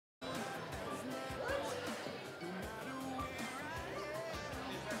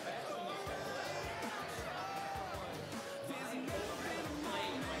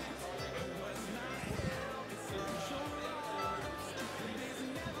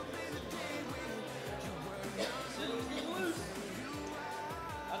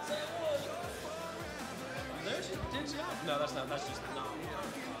stuff. That's just the norm.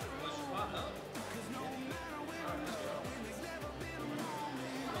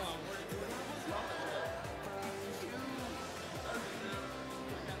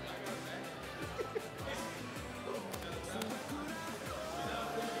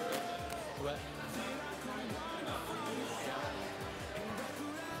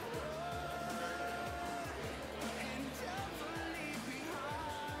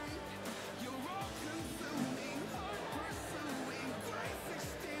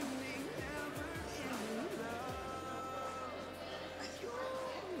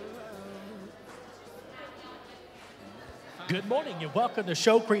 Good morning and welcome to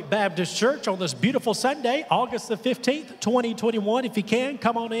Show Creek Baptist Church on this beautiful Sunday, August the 15th, 2021. If you can,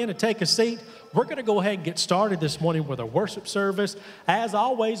 come on in and take a seat. We're going to go ahead and get started this morning with our worship service. As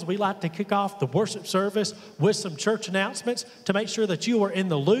always, we like to kick off the worship service with some church announcements to make sure that you are in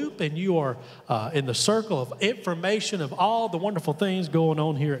the loop and you are in the circle of information of all the wonderful things going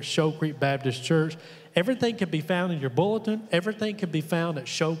on here at Show Creek Baptist Church. Everything can be found in your bulletin. Everything can be found at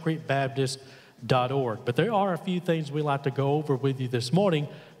showcreekbaptist.org. But there are a few things we'd like to go over with you this morning.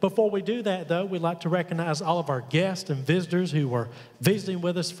 Before we do that, though, we'd like to recognize all of our guests and visitors who are visiting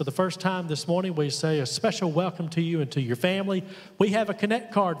with us for the first time this morning. We say a special welcome to you and to your family. We have a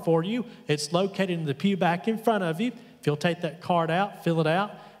Connect card for you. It's located in the pew back in front of you. If you'll take that card out, fill it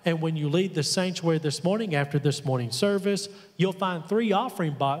out, and when you leave the sanctuary this morning after this morning's service, you'll find 3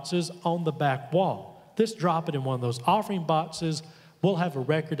 offering boxes on the back wall. Just drop it in one of those offering boxes. We'll have a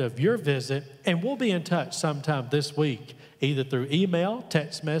record of your visit, and we'll be in touch sometime this week, either through email,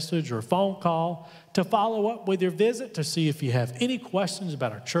 text message, or phone call to follow up with your visit to see if you have any questions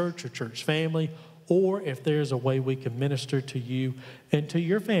about our church or church family, or if there's a way we can minister to you and to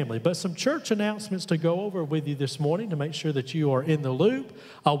your family. But some church announcements to go over with you this morning to make sure that you are in the loop.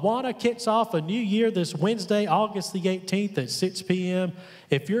 Awana kicks off a new year this Wednesday, August the 18th at 6 p.m.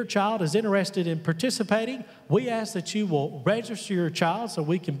 If your child is interested in participating, we ask that you will register your child so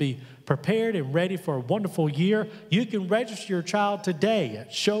we can be prepared and ready for a wonderful year. You can register your child today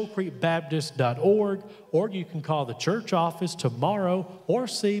at showcreekbaptist.org, or you can call the church office tomorrow or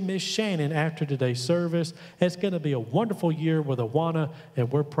see Miss Shannon after today's service. It's going to be a wonderful year with Awana,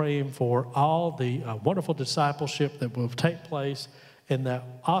 and we're praying for all the wonderful discipleship that will take place in that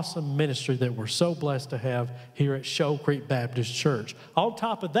awesome ministry that we're so blessed to have here at Show Creek Baptist Church. On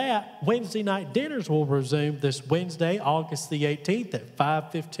top of that, Wednesday night dinners will resume this Wednesday, August the 18th at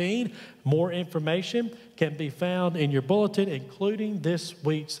 5:15. More information can be found in your bulletin, including this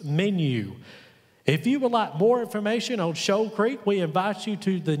week's menu. If you would like more information on Show Creek, we invite you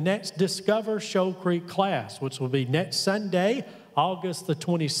to the next Discover Show Creek class, which will be next Sunday, August the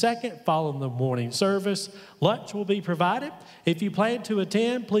 22nd, following the morning service. Lunch will be provided. If you plan to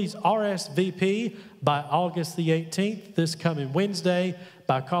attend, please RSVP by August the 18th, this coming Wednesday,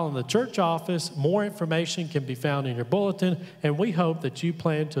 by calling the church office. More information can be found in your bulletin, and we hope that you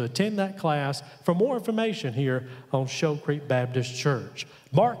plan to attend that class. For more information here on Show Creek Baptist Church,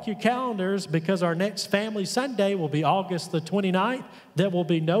 mark your calendars because our next Family Sunday will be August the 29th. There will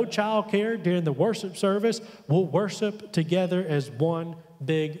be no child care during the worship service. We'll worship together as one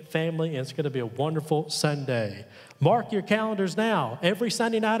big family, and it's going to be a wonderful Sunday. Mark your calendars now. Every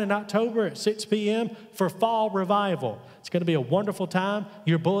Sunday night in October at 6 p.m. for Fall Revival. It's going to be a wonderful time.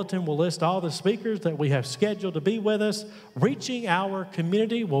 Your bulletin will list all the speakers that we have scheduled to be with us. Reaching our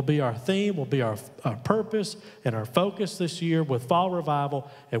community will be our theme, will be our purpose and our focus this year with Fall Revival,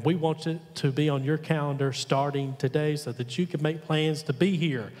 and we want it to be on your calendar starting today so that you can make plans to be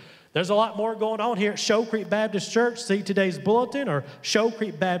here. There's a lot more going on here at Show Creek Baptist Church. See today's bulletin or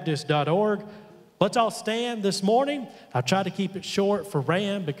showcreekbaptist.org. Let's all stand this morning. I'll try to keep it short for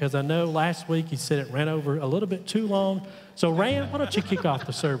Rand because I know last week he said it ran over a little bit too long. So Rand, why don't you kick off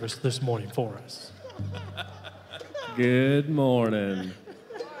the service this morning for us? Good morning.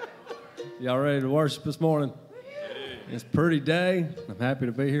 Y'all ready to worship this morning? It's a pretty day. I'm happy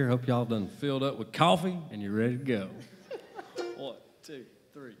to be here. Hope y'all done filled up with coffee and you're ready to go. 1, 2,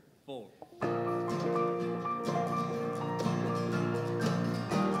 3, 4.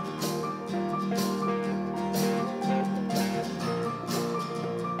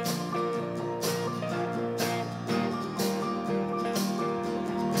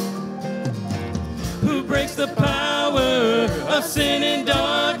 Who breaks the power of sin and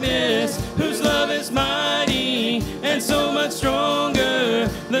darkness, whose love is mighty and so much stronger,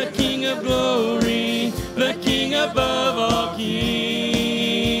 the King of glory, the King above all kings,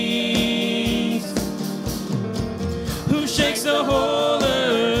 who shakes the whole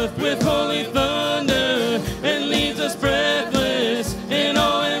earth with holy thunder and leaves us breathless in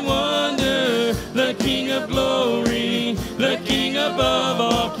awe and wonder, the King of glory, the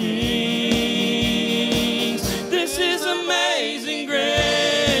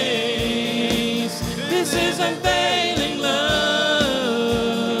unfailing love,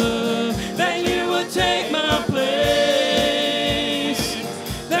 that you would take my place,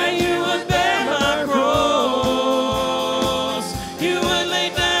 that you would bear my cross, you would lay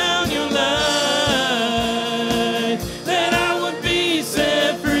down your life, that I would be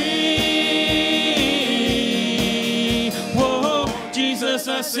set free. Whoa, Jesus,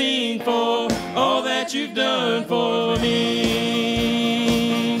 I sing for all that you've done for me.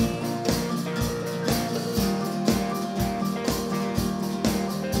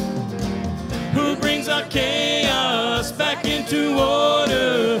 Who brings our chaos back into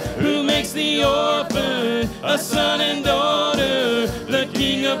order? Who makes the orphan a son and daughter? The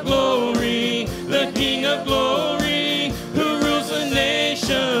King of glory, the King of glory, who rules the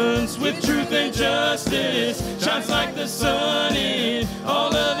nations with truth and justice, shines like the sun in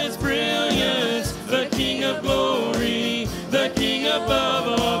all of its brilliance. The King of glory, the King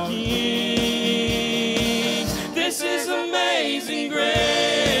above all kings. This is amazing grace.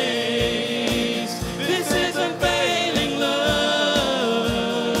 This is unfailing love,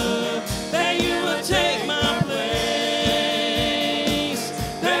 that you would take my place,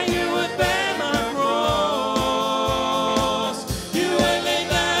 that you would bear my cross, you would lay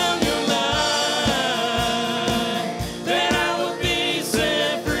down your life, that I would be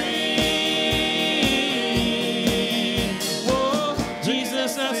set free. Whoa,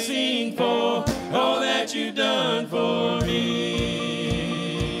 Jesus, I sing for all that you've done for me.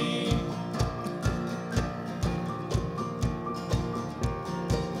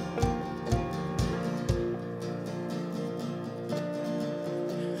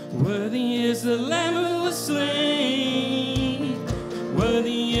 Worthy is the Lamb who was slain.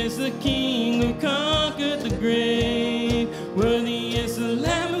 Worthy is the King who conquered the grave. Worthy is the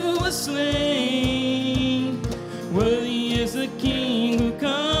Lamb who was slain. Worthy is the King who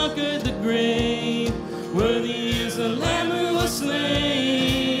conquered the grave. Worthy is the Lamb who was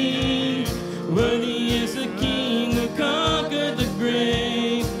slain. Worthy is the King who conquered the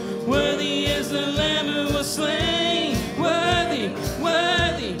grave. Worthy is the Lamb who was slain. Worthy,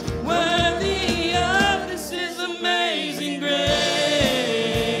 worthy, worthy of this is amazing grace.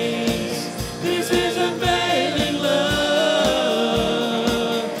 This is unfailing love,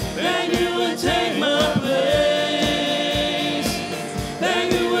 that you would take my place,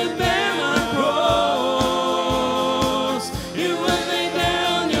 that you would bear my cross, you would lay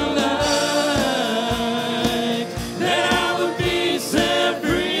down your life, that I would be set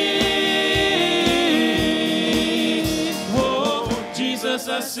free. Whoa, Jesus,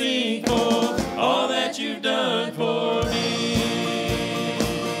 I sing for all that you've done for me.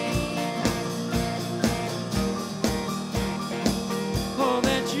 All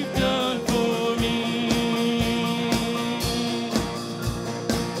that you've done for me.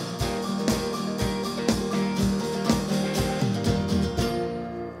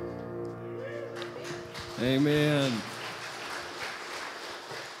 Amen.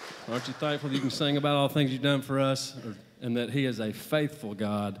 Aren't you thankful that you can sing about all the things you've done for us, and that He is a faithful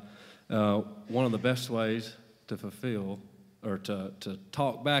God? One of the best ways to fulfill or to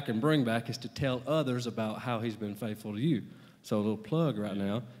talk back and bring back is to tell others about how He's been faithful to you. So a little plug right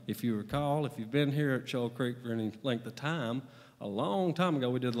now. If you recall, if you've been here at Shoal Creek for any length of time, a long time ago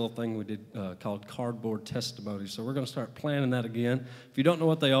we did a little thing we did called cardboard testimonies. So we're going to start planning that again. If you don't know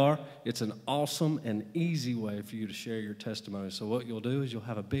what they are, it's an awesome and easy way for you to share your testimony. So what you'll do is you'll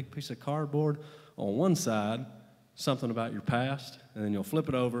have a big piece of cardboard on one side, something about your past, and then you'll flip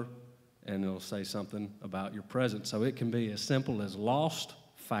it over and it'll say something about your present. So it can be as simple as lost,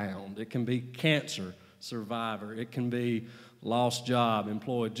 found. It can be cancer, survivor. It can be lost job,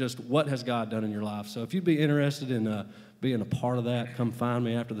 employed. Just what has God done in your life? So if you'd be interested in being a part of that, come find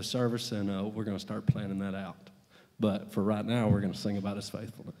me after the service, and we're going to start planning that out. But for right now, we're going to sing about His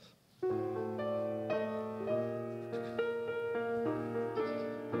faithfulness.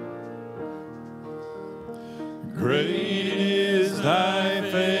 Great is thy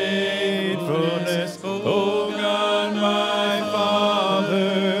faithfulness, O God, my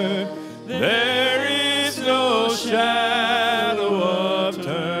Father. There is no shadow of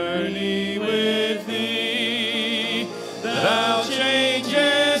turning with thee. Thou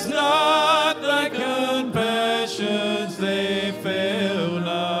changest not, thy compassions, they fail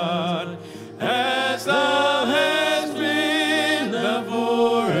not. As thou hast been, thou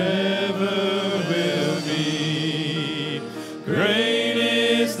forever will be. Great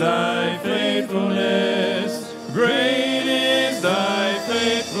is thy faithfulness, great is thy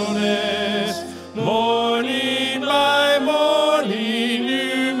faithfulness. Morning by morning,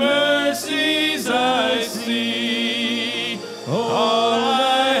 new mercies I see. All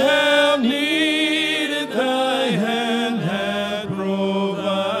I have needed, thou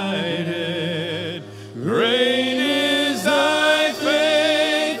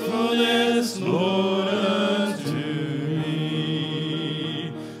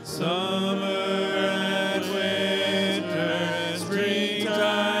summer and winter,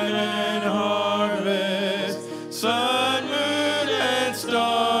 springtime and harvest, sun, moon, and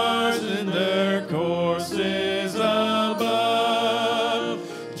stars in their courses above,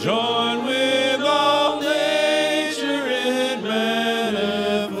 join with all nature in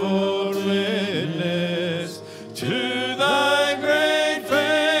manifold witness to thy great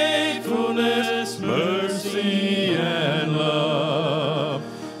faithfulness, mercy, and love.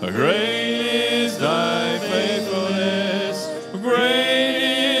 Great is thy faithfulness,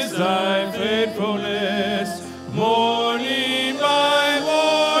 great is thy faithfulness. Morning by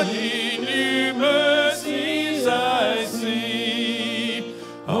morning, new mercies I see.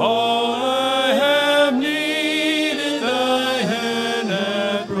 All I have needed, thy hand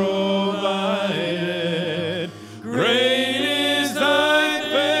hath provided. Great is thy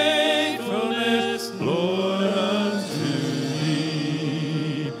faithfulness, Lord, unto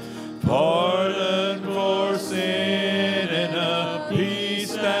me. Pardon for sin and a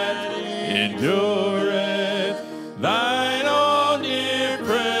peace that endureth, thine own dear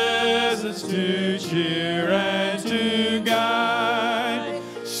presence to cheer and to guide,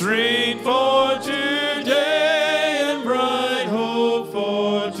 strength for today and bright hope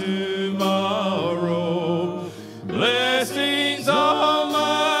for tomorrow. Blessings all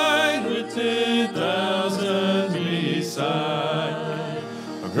mine with 10,000 beside.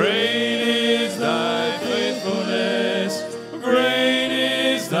 Great is thy faithfulness, great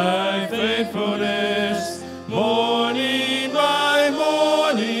is thy faithfulness. Morning by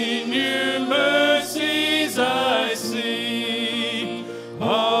morning, new mercies I see.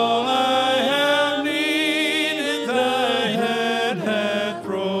 All I have needed, thy hand hath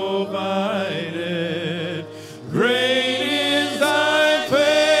provided. Great is thy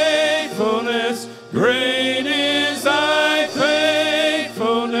faithfulness, great is thy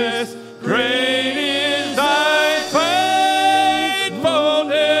faithfulness, great is thy faithfulness,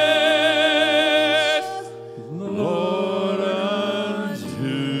 Lord, unto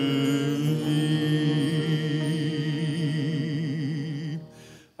me.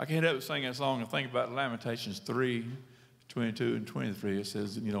 I can't help but sing that song and think about Lamentations 3:22 and 23. It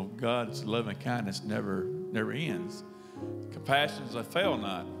says, you know, God's loving kindness never ends. Compassions that fail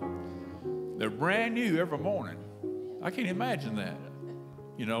not. They're brand new every morning. I can't imagine that.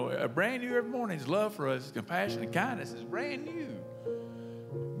 You know, a brand new every morning. His love for us, his compassion and kindness is brand new.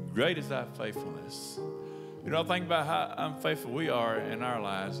 Great is thy faithfulness. You know, I think about how unfaithful we are in our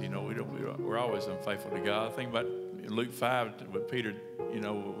lives. You know, we're always unfaithful to God. I think about Luke 5, when Peter, you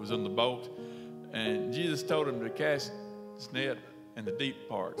know, was in the boat, and Jesus told him to cast his net in the deep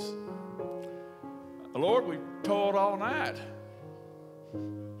parts. Lord, we toiled all night,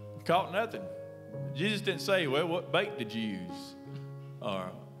 caught nothing. Jesus didn't say, well, what bait did you use?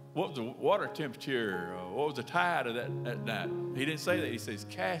 Or what was the water temperature? Or what was the tide of that night? He didn't say that. He says,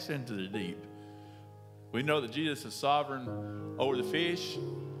 cast into the deep. We know that Jesus is sovereign over the fish,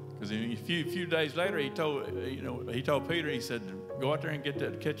 because a few days later, he told Peter, he said, go out there and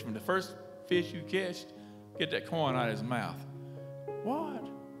catch him. The first fish you catch, get that coin out of his mouth. What?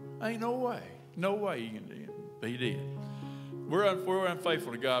 Ain't no way. No way you can do it. But he did. We're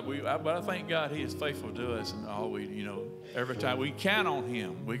unfaithful to God, but I thank God he is faithful to us, and all every time we count on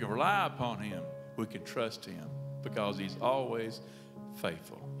him, we can rely upon him, we can trust him, because he's always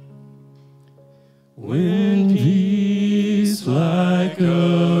faithful. When peace like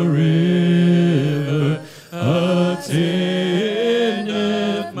a river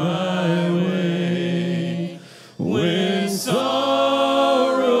attendeth my way, when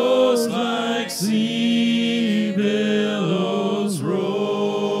sorrows like sea billows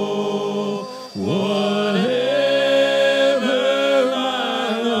roll, whatever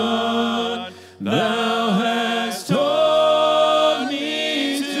my lot, thou hast taught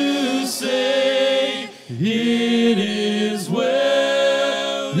me to say, it is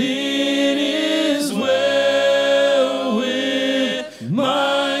well,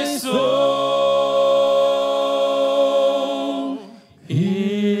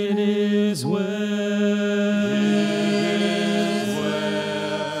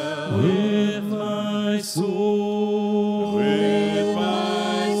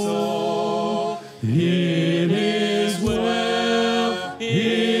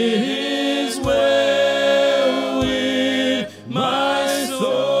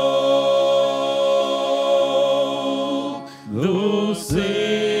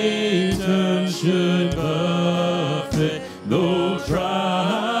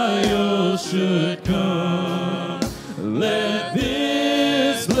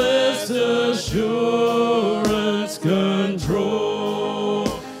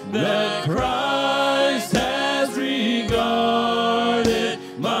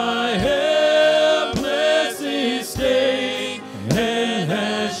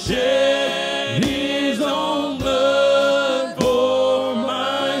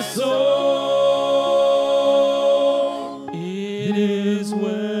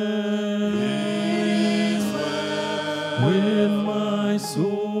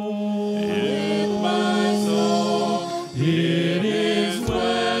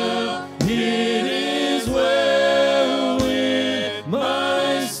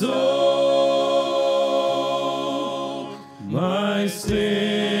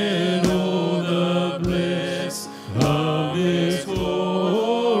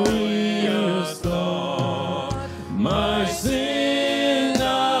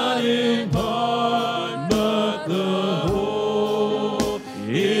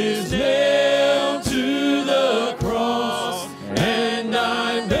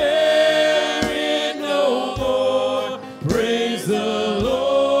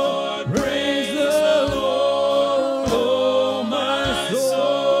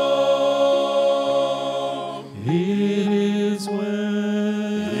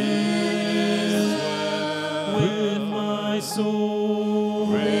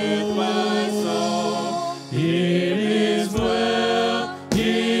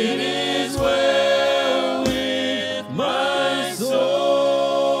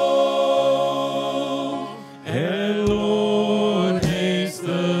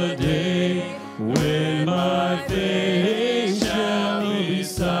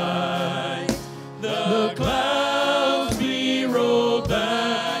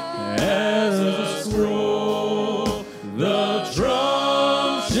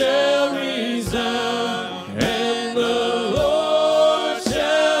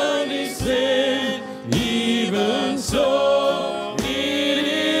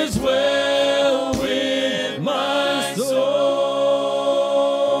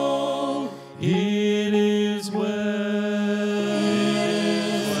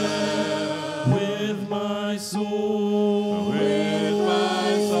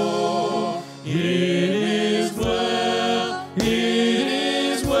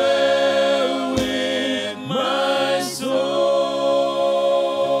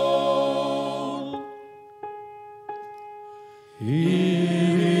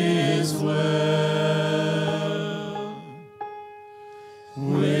 is well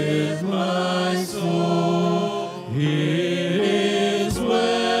with my soul. It is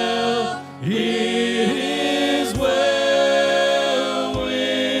well. It is well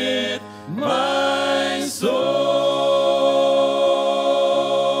with my soul.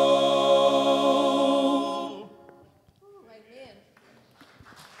 Amen.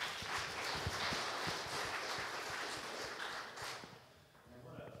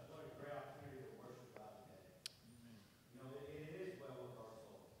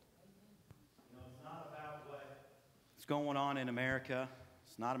 What's going on in America.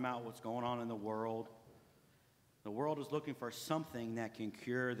 It's not about what's going on in the world. The world is looking for something that can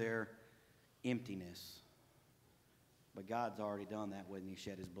cure their emptiness. But God's already done that when He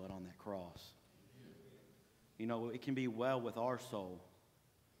shed His blood on that cross. You know, it can be well with our soul,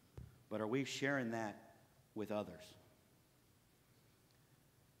 but are we sharing that with others?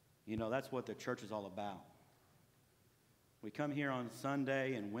 You know, that's what the church is all about. We come here on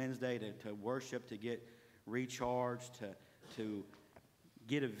Sunday and Wednesday to worship, to get recharged, to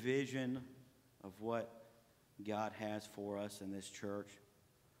get a vision of what God has for us in this church.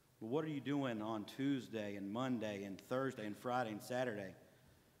 But what are you doing on Tuesday and Monday and Thursday and Friday and Saturday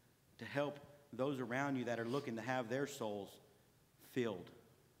to help those around you that are looking to have their souls filled?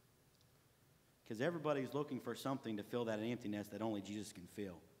 Because everybody's looking for something to fill that emptiness that only Jesus can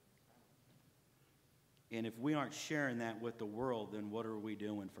fill. And if we aren't sharing that with the world, then what are we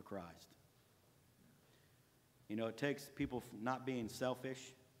doing for Christ? You know, it takes people not being selfish.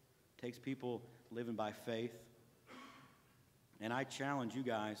 It takes people living by faith. And I challenge you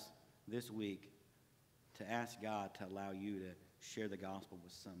guys this week to ask God to allow you to share the gospel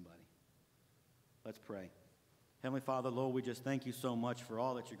with somebody. Let's pray. Heavenly Father, Lord, we just thank you so much for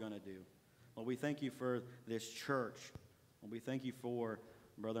all that you're going to do. Lord, we thank you for this church. Lord, we thank you for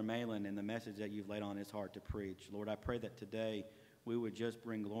Brother Mahlon and the message that you've laid on his heart to preach. Lord, I pray that today we would just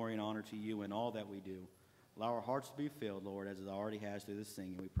bring glory and honor to you in all that we do. Allow our hearts to be filled, Lord, as it already has through this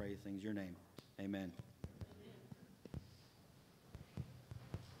singing. We pray things in your name. Amen.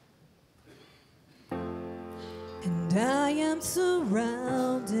 And I am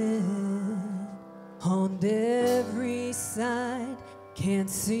surrounded on every side, can't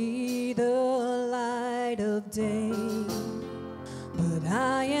see the light of day, but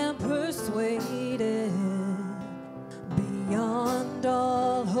I am persuaded beyond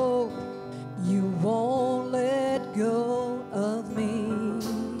all hope you won't let go of me.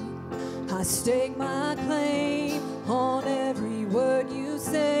 I stake my claim on every word you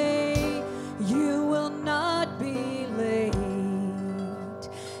say. You will not be late,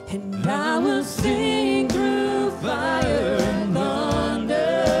 and I will sing through fire and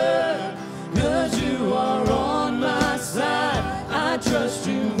thunder, 'cause you are on my side. I trust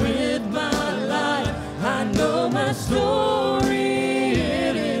you with my life. I know my story,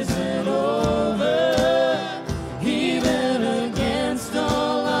 it isn't over, even against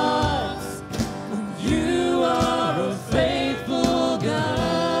all odds. You are a faithful God.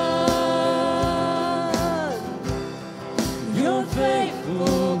 You're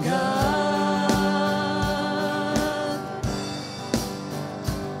faithful God.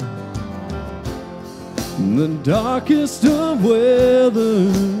 The darkest of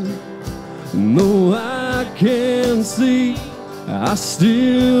weather, though I can't see, I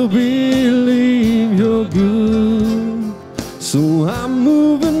still believe you're good. So I'm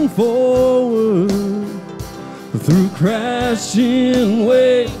moving forward through crashing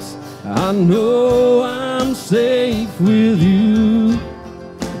waves. I know I'm safe with you.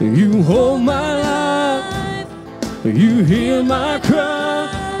 You hold my life, you hear my cry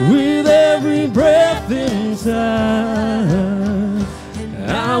with every breath inside.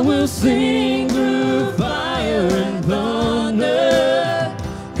 I will sing through fire and thunder,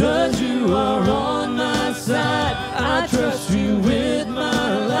 'cause you are on my side. I trust you with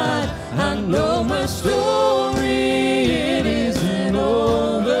my life. I know my story, it isn't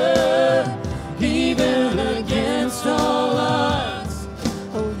over, even against all odds.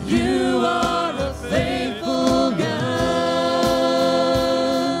 Oh, you are a faithful God.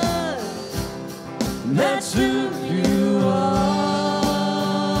 That's who you are.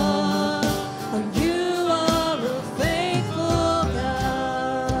 Oh, you are a faithful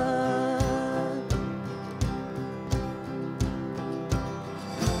God.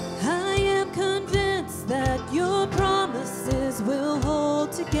 I am convinced that your promises will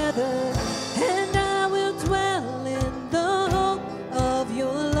hold together, and I will dwell in the hope of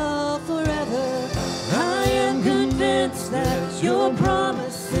your love forever. I am convinced that your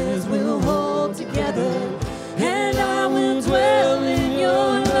promises will hold together, and I will dwell in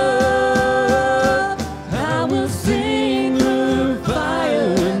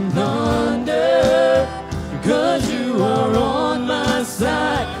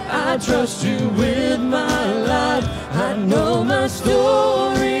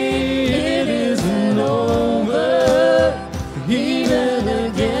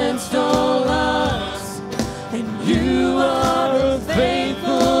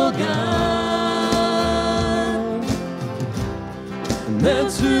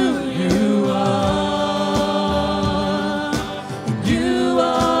who you are. You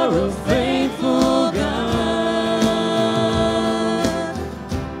are a faithful God.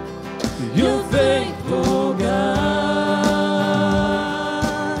 You're faithful God.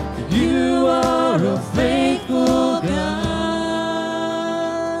 You are a faithful God.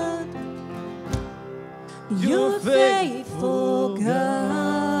 You're faithful God.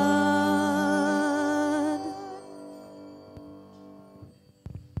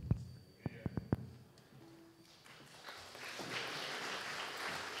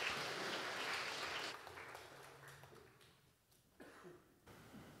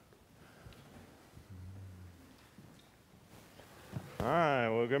 All right,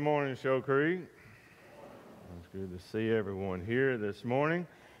 well, good morning, Show Creek. It's good to see everyone here this morning.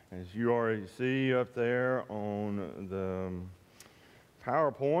 As you already see up there on the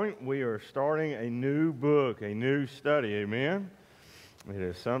PowerPoint, we are starting a new book, a new study, amen? It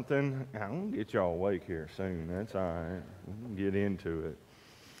is something, I'm going to get y'all awake here soon, that's all right. We'll get into it.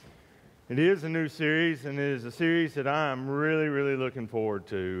 It is a new series, and it is a series that I am really, really looking forward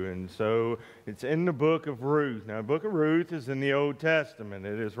to. And so it's in the book of Ruth. Now, the book of Ruth is in the Old Testament.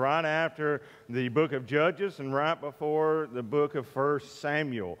 It is right after the book of Judges and right before the book of 1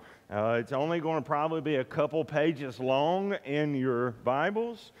 Samuel. It's only going to probably be a couple pages long in your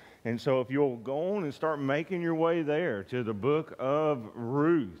Bibles. And so if you'll go on and start making your way there to the book of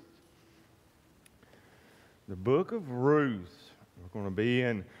Ruth. The book of Ruth. We're going to be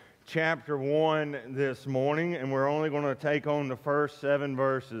in chapter 1 this morning, and we're only going to take on the first 7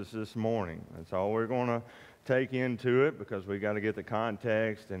 verses this morning. That's all we're going to take into it, because we got to get the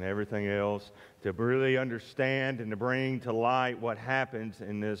context and everything else to really understand and to bring to light what happens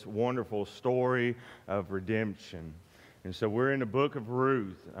in this wonderful story of redemption. And so we're in the book of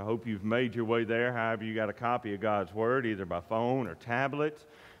Ruth. I hope you've made your way there. However, you got a copy of God's Word, either by phone or tablet.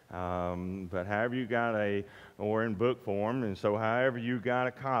 But however you got or in book form, and so however you got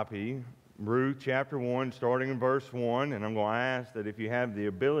a copy, Ruth chapter 1, starting in verse 1, and I'm going to ask that if you have the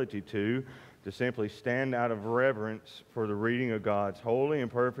ability to simply stand out of reverence for the reading of God's holy and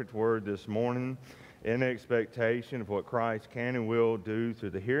perfect Word this morning, in expectation of what Christ can and will do through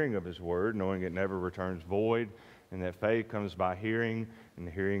the hearing of His Word, knowing it never returns void, and that faith comes by hearing, and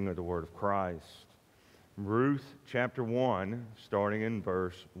the hearing of the Word of Christ. Ruth chapter 1, starting in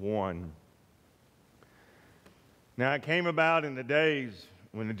verse 1. Now it came about in the days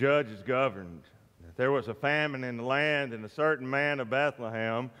when the judges governed that there was a famine in the land, and a certain man of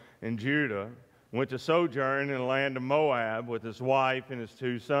Bethlehem in Judah went to sojourn in the land of Moab with his wife and his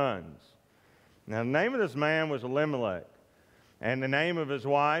 2 sons. Now the name of this man was Elimelech, and the name of his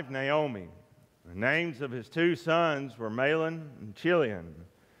wife Naomi. The names of his 2 sons were Mahlon and Chilion,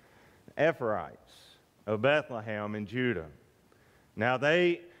 Ephraimites of Bethlehem in Judah. Now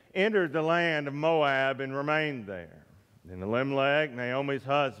they entered the land of Moab and remained there. Then Elimelech, Naomi's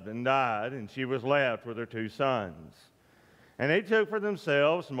husband, died, and she was left with her 2 sons. And they took for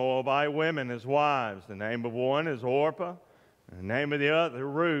themselves Moabite women as wives. The name of one is Orpah, and the name of the other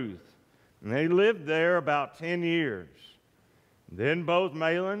Ruth. And they lived there about 10 years. Then both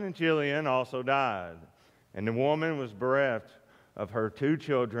Mahlon and Chilion also died, and the woman was bereft of her 2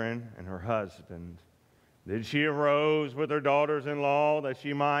 children and her husband. Then she arose with her daughters-in-law that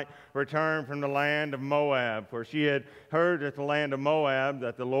she might return from the land of Moab, for she had heard at the land of Moab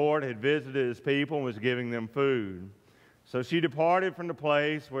that the Lord had visited His people and was giving them food. So she departed from the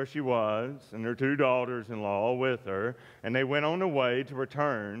place where she was, and her 2 daughters-in-law with her, and they went on their way to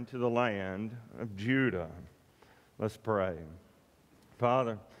return to the land of Judah. Let's pray.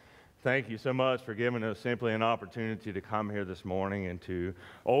 Father, thank you so much for giving us simply an opportunity to come here this morning and to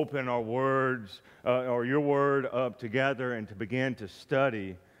open our words, or your word up together and to begin to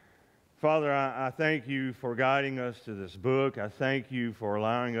study. Father, I thank you for guiding us to this book. I thank you for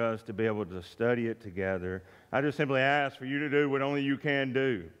allowing us to be able to study it together. I just simply ask for you to do what only you can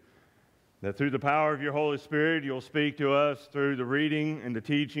do. That through the power of your Holy Spirit, you'll speak to us through the reading and the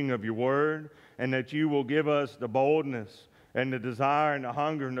teaching of your word, and that you will give us the boldness and the desire and the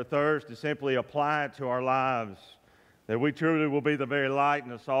hunger and the thirst to simply apply it to our lives, that we truly will be the very light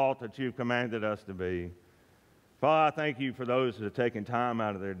and the salt that you've commanded us to be. Father, I thank you for those that have taken time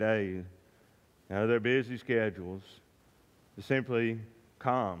out of their day, out of their busy schedules, to simply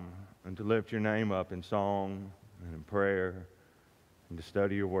come and to lift your name up in song and in prayer and to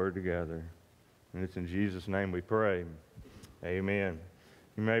study your word together. And it's in Jesus' name we pray. Amen.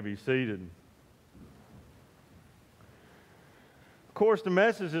 You may be seated. Of course, the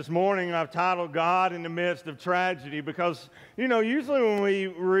message this morning I've titled God in the Midst of Tragedy because, you know, usually when we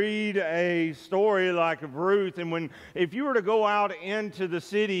read a story like of Ruth, and if you were to go out into the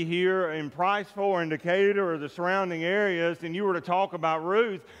city here in Priceville or in Decatur or the surrounding areas and you were to talk about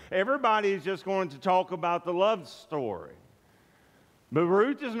Ruth, everybody is just going to talk about the love story. But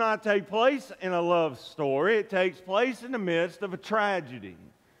Ruth does not take place in a love story. It takes place in the midst of a tragedy.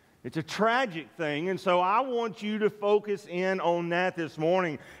 It's a tragic thing, and so I want you to focus in on that this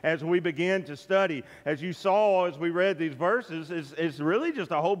morning as we begin to study. As you saw as we read these verses, it's really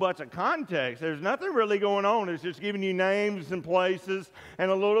just a whole bunch of context. There's nothing really going on. It's just giving you names and places and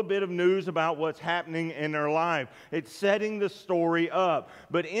a little bit of news about what's happening in their life. It's setting the story up.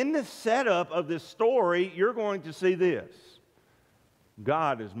 But in the setup of this story, you're going to see this.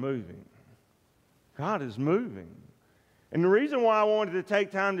 God is moving. God is moving. And the reason why I wanted to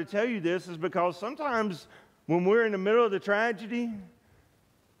take time to tell you this is because sometimes when we're in the middle of the tragedy,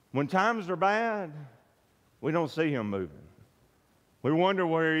 when times are bad, we don't see Him moving. We wonder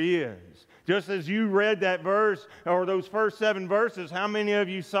where He is. Just as you read that verse, or those first 7 verses, how many of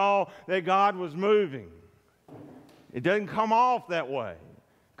you saw that God was moving? It doesn't come off that way.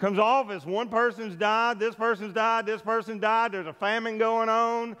 It comes off as one person's died, this person's died, this person died, there's a famine going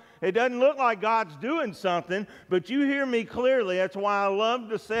on. It doesn't look like God's doing something, but you hear me clearly. That's why I love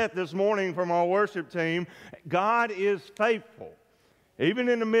the set this morning from our worship team. God is faithful, even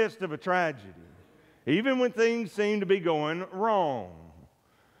in the midst of a tragedy, even when things seem to be going wrong.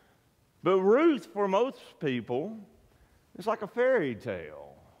 But Ruth, for most people, is like a fairy tale.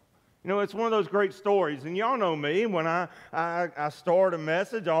 You know, it's one of those great stories, and y'all know me. When I start a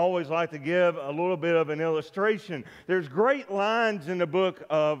message, I always like to give a little bit of an illustration. There's great lines in the book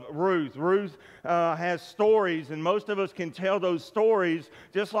of Ruth. Ruth has stories, and most of us can tell those stories,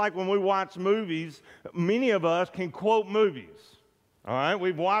 just like when we watch movies. Many of us can quote movies, all right?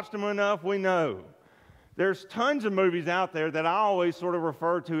 We've watched them enough, we know. There's tons of movies out there that I always sort of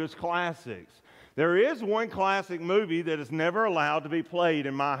refer to as classics. There is one classic movie that is never allowed to be played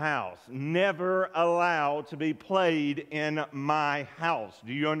in my house. Never allowed to be played in my house.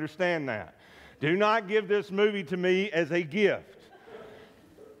 Do you understand that? Do not give this movie to me as a gift.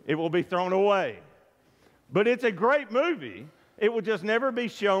 It will be thrown away. But it's a great movie. It will just never be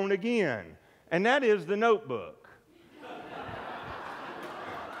shown again. And that is The Notebook.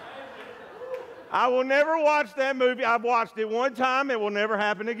 I will never watch that movie. I've watched it one time. It will never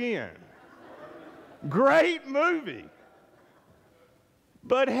happen again. Great movie.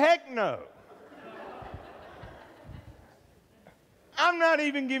 But heck no. I'm not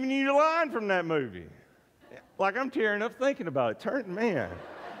even giving you the line from that movie. Like I'm tearing up thinking about it. Man.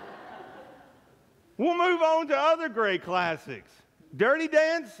 We'll move on to other great classics. Dirty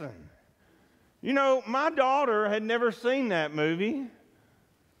Dancing. You know, my daughter had never seen that movie.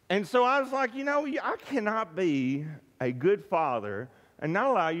 And so I was like, you know, I cannot be a good father and not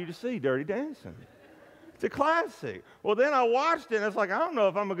allow you to see Dirty Dancing. It's a classic. Well, then I watched it, and it's like, I don't know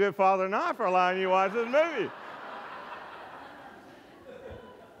if I'm a good father or not for allowing you to watch this movie.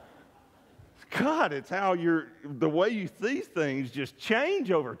 God, it's how the way you see things just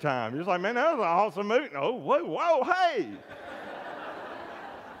change over time. You're just like, man, that was an awesome movie. Oh, whoa, hey.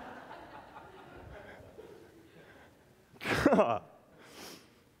 God.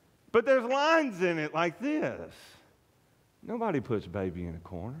 But there's lines in it like this. Nobody puts baby in a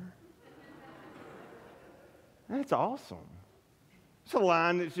corner. That's awesome. It's a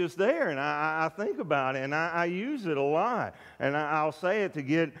line that's just there, and I think about it, and I use it a lot. And I'll say it to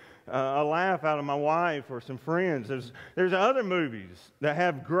get a laugh out of my wife or some friends. There's other movies that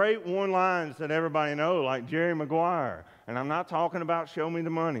have great one-lines that everybody knows, like Jerry Maguire. And I'm not talking about Show Me the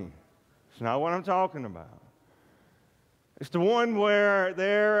Money. It's not what I'm talking about. It's the one where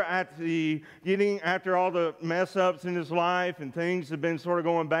they're after all the mess-ups in his life and things have been sort of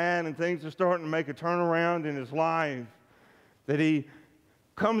going bad and things are starting to make a turnaround in his life, that he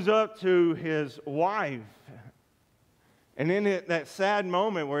comes up to his wife, and in that sad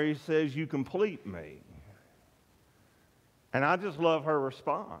moment where he says, "You complete me." And I just love her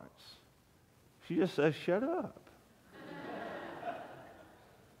response. She just says, "Shut up."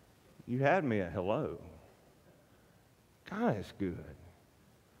 You had me at hello. God, it's good.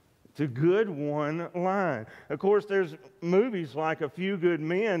 It's a good one line. Of course, there's movies like A Few Good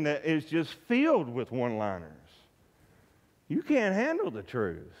Men that is just filled with one-liners. You can't handle the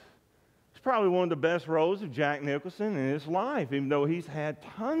truth. It's probably one of the best roles of Jack Nicholson in his life, even though he's had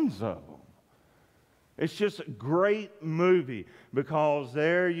tons of them. It's just a great movie because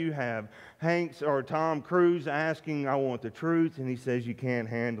there you have Hanks or Tom Cruise asking, "I want the truth," and he says, "You can't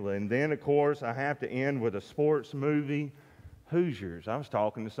handle it." And then, of course, I have to end with a sports movie. Hoosiers. I was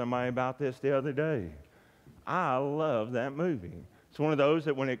talking to somebody about this the other day. I love that movie. It's one of those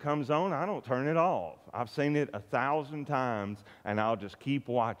that when it comes on, I don't turn it off. I've seen it 1,000 times, and I'll just keep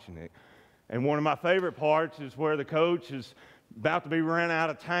watching it. And one of my favorite parts is where the coach is about to be run out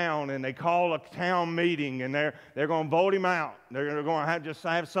of town, and they call a town meeting, and they're going to vote him out. They're going to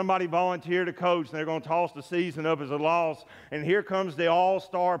have somebody volunteer to coach, and they're going to toss the season up as a loss. And here comes the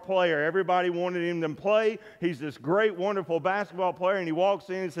all-star player. Everybody wanted him to play. He's this great, wonderful basketball player, and he walks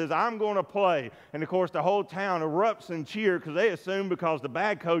in and says, "I'm going to play." And, of course, the whole town erupts in cheer because they assume because the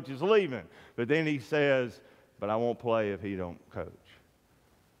bad coach is leaving. But then he says, "But I won't play if he don't coach."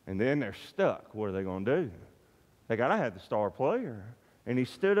 And then they're stuck. What are they going to do? They got to have the star player. And he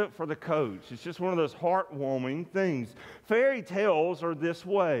stood up for the coach. It's just one of those heartwarming things. Fairy tales are this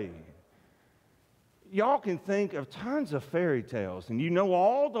way. Y'all can think of tons of fairy tales, and you know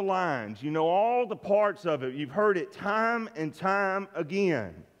all the lines. You know all the parts of it. You've heard it time and time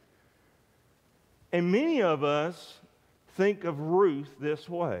again. And many of us think of Ruth this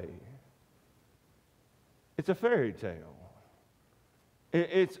way. It's a fairy tale.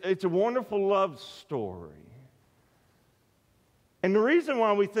 It's a wonderful love story. And the reason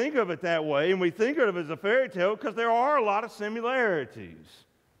why we think of it that way, and we think of it as a fairy tale, because there are a lot of similarities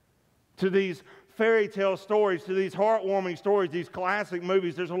to these fairy tale stories, to these heartwarming stories, these classic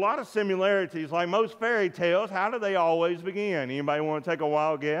movies. There's a lot of similarities. Like most fairy tales, how do they always begin? Anybody want to take a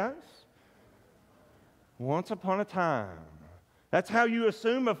wild guess? Once upon a time. That's how you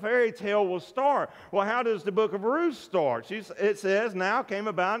assume a fairy tale will start. Well, how does the book of Ruth start? It says, "Now came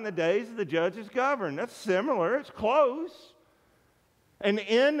about in the days of the judges governed." That's similar. It's close. And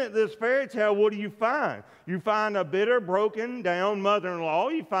in this fairy tale, what do you find? You find a bitter, broken down mother-in-law.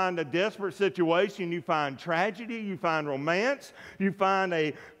 You find a desperate situation. You find tragedy. You find romance. You find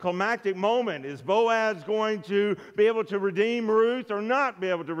a climactic moment. Is Boaz going to be able to redeem Ruth or not be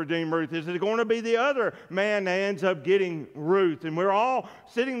able to redeem Ruth? Is it going to be the other man that ends up getting Ruth? And we're all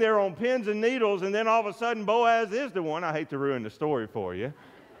sitting there on pins and needles, and then all of a sudden Boaz is the one. I hate to ruin the story for you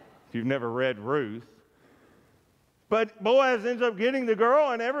if you've never read Ruth. But Boaz ends up getting the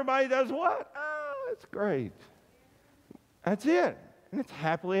girl, and everybody does what? Oh, it's great. That's it. And it's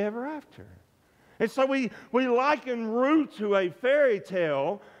happily ever after. And so we liken Ruth to a fairy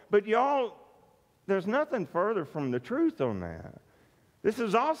tale, but y'all, there's nothing further from the truth on that. This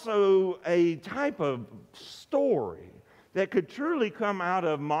is also a type of story that could truly come out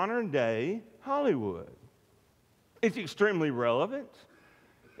of modern day Hollywood. It's extremely relevant.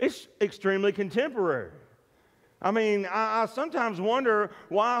 It's extremely contemporary. I mean, I sometimes wonder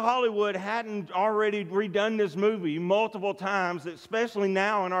why Hollywood hadn't already redone this movie multiple times, especially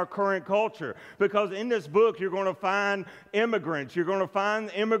now in our current culture. Because in this book, you're going to find immigrants. You're going to find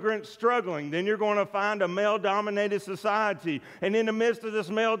immigrants struggling. Then you're going to find a male-dominated society. And in the midst of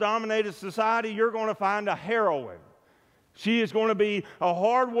this male-dominated society, you're going to find a heroine. She is going to be a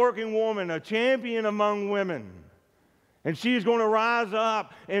hard-working woman, a champion among women. And she's going to rise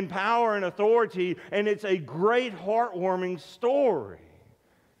up in power and authority, and it's a great, heartwarming story.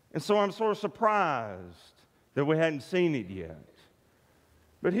 And so I'm sort of surprised that we hadn't seen it yet.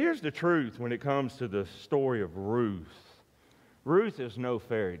 But here's the truth when it comes to the story of Ruth. Ruth is no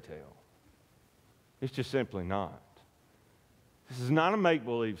fairy tale. It's just simply not. This is not a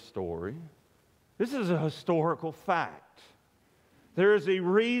make-believe story. This is a historical fact. There is a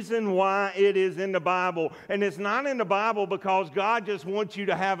reason why it is in the Bible. And it's not in the Bible because God just wants you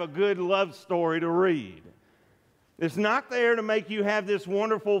to have a good love story to read. It's not there to make you have this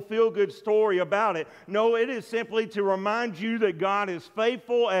wonderful feel-good story about it. No, it is simply to remind you that God is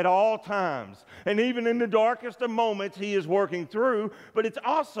faithful at all times. And even in the darkest of moments, He is working through. But it's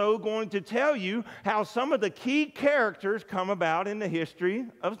also going to tell you how some of the key characters come about in the history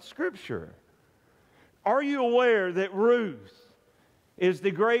of Scripture. Are you aware that Ruth is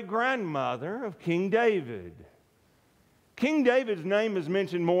the great-grandmother of King David? King David's name is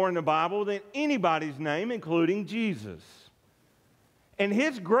mentioned more in the Bible than anybody's name, including Jesus. And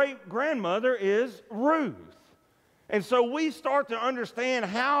his great-grandmother is Ruth. And so we start to understand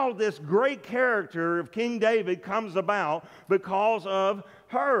how this great character of King David comes about because of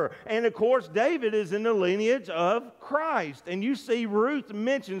her. And of course, David is in the lineage of Christ. And you see Ruth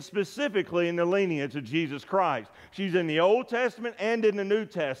mentioned specifically in the lineage of Jesus Christ. She's in the Old Testament and in the New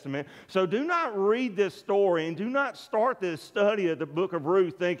Testament. So do not read this story and do not start this study of the book of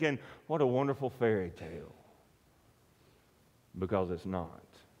Ruth thinking, what a wonderful fairy tale. Because it's not.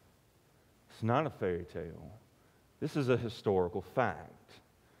 It's not a fairy tale. This is a historical fact.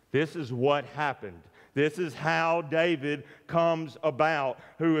 This is what happened. This is how David comes about,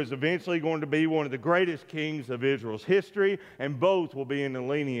 who is eventually going to be one of the greatest kings of Israel's history, and both will be in the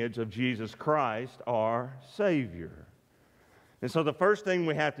lineage of Jesus Christ, our Savior. And so the first thing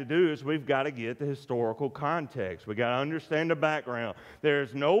we have to do is we've got to get the historical context. We've got to understand the background.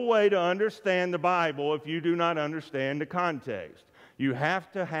 There's no way to understand the Bible if you do not understand the context. You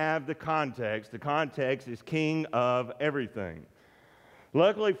have to have the context. The context is king of everything.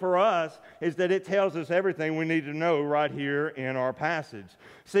 Luckily for us is that it tells us everything we need to know right here in our passage.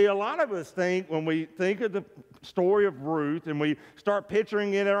 See, a lot of us think when we think of the story of Ruth and we start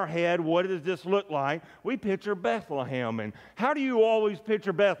picturing it in our head, what does this look like? We picture Bethlehem. And how do you always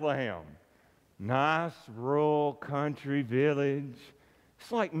picture Bethlehem? Nice rural country village.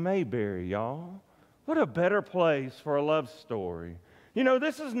 It's like Mayberry, y'all. What a better place for a love story. You know,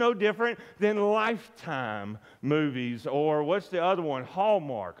 this is no different than Lifetime movies, or what's the other one?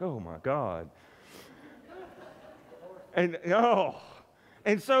 Hallmark. Oh, my God. And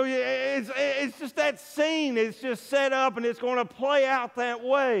so it's just that scene. It's just set up, and it's going to play out that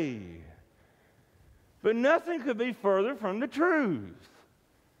way. But nothing could be further from the truth.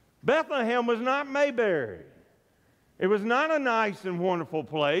 Bethlehem was not Mayberry. It was not a nice and wonderful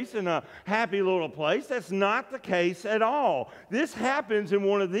place and a happy little place. That's not the case at all. This happens in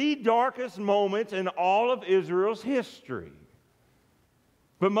one of the darkest moments in all of Israel's history.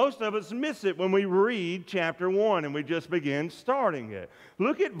 But most of us miss it when we read chapter 1 and we just begin starting it.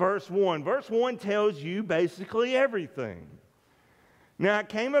 Look at verse 1. Verse 1 tells you basically everything. Now it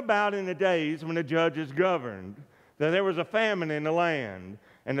came about in the days when the judges governed that there was a famine in the land.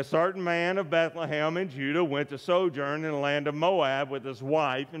 And a certain man of Bethlehem in Judah went to sojourn in the land of Moab with his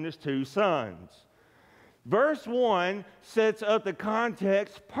wife and his 2 sons. Verse 1 sets up the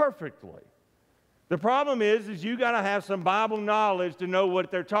context perfectly. The problem is you got to have some Bible knowledge to know what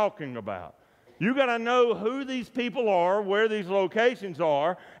they're talking about. You got to know who these people are, where these locations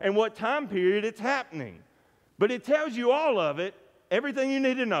are, and what time period it's happening. But it tells you all of it, everything you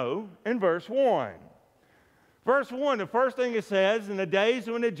need to know, in verse 1. Verse 1, the first thing it says, in the days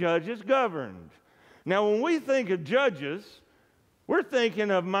when the judges governed. Now, when we think of judges, we're thinking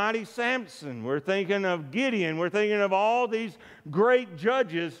of mighty Samson. We're thinking of Gideon. We're thinking of all these great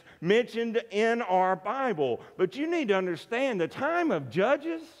judges mentioned in our Bible. But you need to understand the time of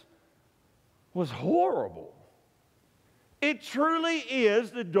judges was horrible. It truly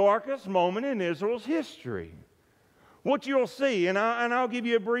is the darkest moment in Israel's history. What you'll see, and I'll give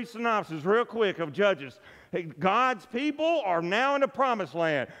you a brief synopsis real quick of Judges. God's people are now in the promised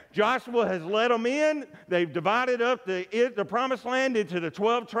land. Joshua has led them in. They've divided up the promised land into the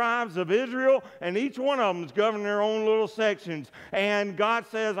 12 tribes of Israel, and each one of them is governing their own little sections. And God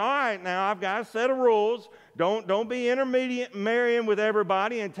says, all right, now I've got a set of rules. Don't be intermediate marrying with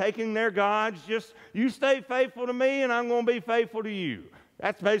everybody and taking their gods. Just you stay faithful to me, and I'm going to be faithful to you.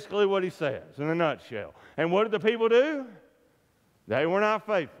 That's basically what he says in a nutshell. And what did the people do? They were not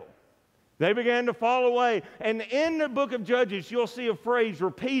faithful. They began to fall away. And in the book of Judges, you'll see a phrase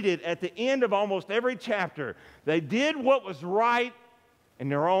repeated at the end of almost every chapter. They did what was right in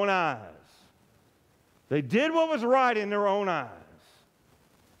their own eyes. They did what was right in their own eyes.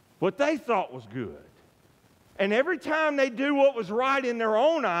 What they thought was good. And every time they do what was right in their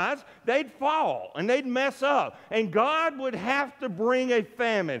own eyes, they'd fall and they'd mess up. And God would have to bring a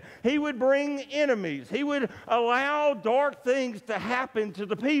famine. He would bring enemies. He would allow dark things to happen to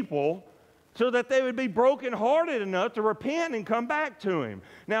the people so that they would be brokenhearted enough to repent and come back to Him.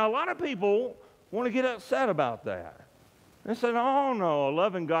 Now, a lot of people want to get upset about that. They say, oh, no, a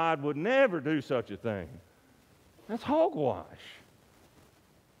loving God would never do such a thing. That's hogwash.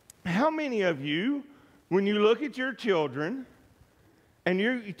 How many of you, when you look at your children and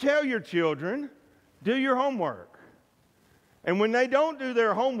you tell your children, do your homework, and when they don't do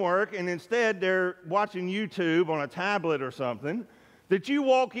their homework and instead they're watching YouTube on a tablet or something, that you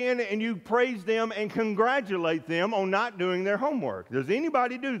walk in and you praise them and congratulate them on not doing their homework? Does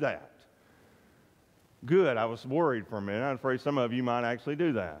anybody do that? Good. I was worried for a minute. I'm afraid some of you might actually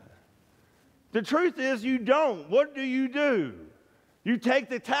do that. The truth is you don't. What do? You take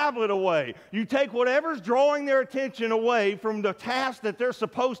the tablet away. You take whatever's drawing their attention away from the task that they're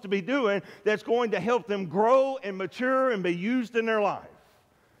supposed to be doing that's going to help them grow and mature and be used in their life.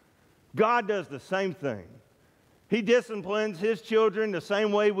 God does the same thing. He disciplines His children the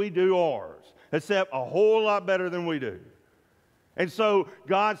same way we do ours, except a whole lot better than we do. And so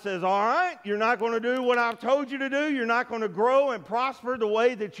God says, all right, you're not going to do what I've told you to do. You're not going to grow and prosper the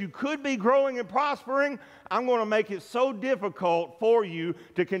way that you could be growing and prospering. I'm going to make it so difficult for you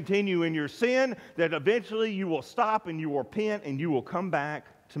to continue in your sin that eventually you will stop and you will repent and you will come back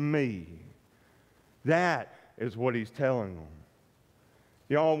to me. That is what he's telling them.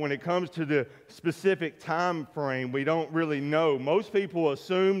 Y'all, when it comes to the specific time frame, we don't really know. Most people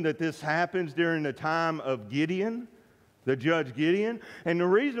assume that this happens during the time of Gideon, the judge Gideon. And the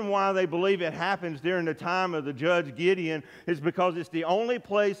reason why they believe it happens during the time of the judge Gideon is because it's the only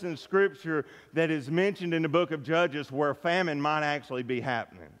place in Scripture that is mentioned in the book of Judges where famine might actually be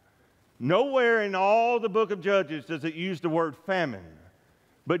happening. Nowhere in all the book of Judges does it use the word famine.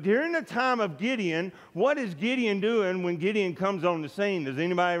 But during the time of Gideon, what is Gideon doing when Gideon comes on the scene? Does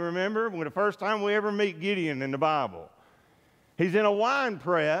anybody remember? When the first time we ever meet Gideon in the Bible, he's in a wine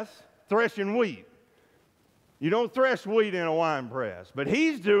press threshing wheat. You don't thresh wheat in a wine press. But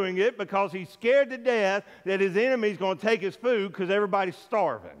he's doing it because he's scared to death that his enemy's going to take his food because everybody's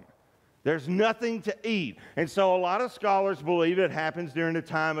starving. There's nothing to eat. And so a lot of scholars believe it happens during the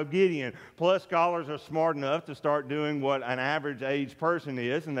time of Gideon. Plus, scholars are smart enough to start doing what an average age person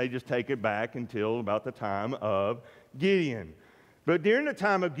is, and they just take it back until about the time of Gideon. But during the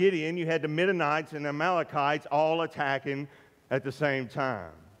time of Gideon, you had the Midianites and the Amalekites all attacking at the same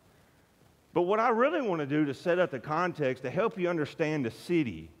time. But what I really want to do to set up the context, to help you understand the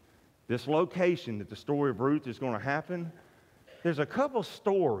city, this location that the story of Ruth is going to happen, there's a couple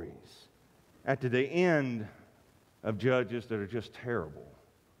stories at the end of Judges that are just terrible.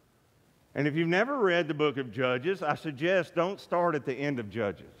 And if you've never read the book of Judges, I suggest don't start at the end of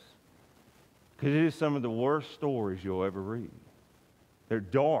Judges, because it is some of the worst stories you'll ever read. They're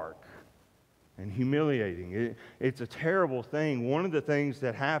dark and humiliating. It's a terrible thing. One of the things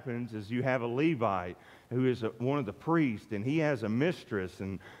that happens is you have a Levite who is one of the priests, and he has a mistress,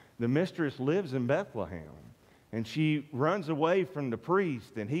 and the mistress lives in Bethlehem. And she runs away from the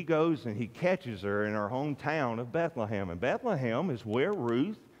priest, and he goes and he catches her in her hometown of Bethlehem. And Bethlehem is where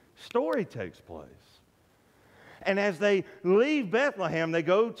Ruth's story takes place. And as they leave Bethlehem, they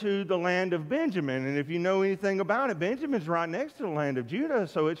go to the land of Benjamin. And if you know anything about it, Benjamin's right next to the land of Judah,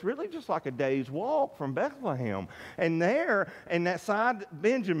 so it's really just like a day's walk from Bethlehem. And there, in that side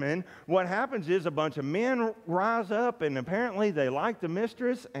Benjamin, what happens is a bunch of men rise up, and apparently they like the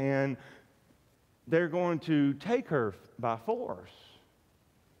mistress, and they're going to take her by force.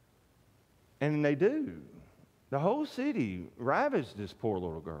 And they do. The whole city ravaged this poor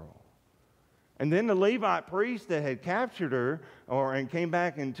little girl. And then the Levite priest that had captured her and came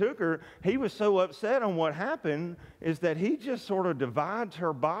back and took her, he was so upset on what happened is that he just sort of divides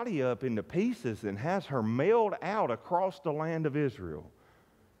her body up into pieces and has her mailed out across the land of Israel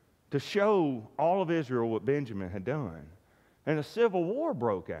to show all of Israel what Benjamin had done. And a civil war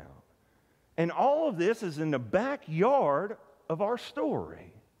broke out. And all of this is in the backyard of our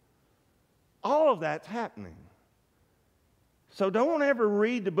story. All of that's happening. So don't ever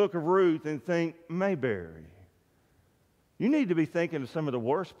read the book of Ruth and think, Mayberry. You need to be thinking of some of the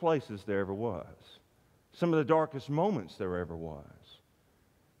worst places there ever was. Some of the darkest moments there ever was.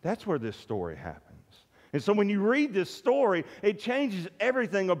 That's where this story happens. And so when you read this story, it changes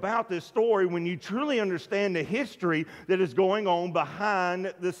everything about this story when you truly understand the history that is going on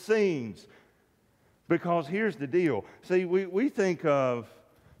behind the scenes. Because here's the deal. See, we think of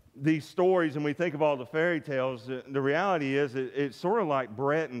these stories and we think of all the fairy tales. The reality is it's sort of like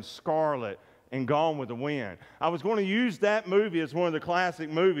Brett and Scarlett and Gone with the Wind. I was going to use that movie as one of the classic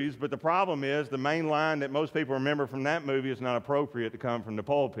movies, but the problem is the main line that most people remember from that movie is not appropriate to come from the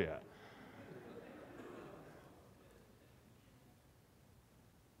pulpit.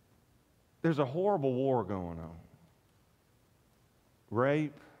 There's a horrible war going on.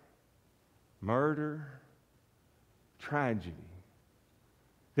 Rape, murder, tragedy.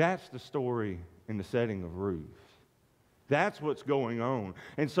 That's the story in the setting of Ruth. That's what's going on.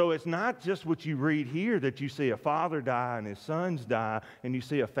 And so it's not just what you read here that you see a father die and his sons die and you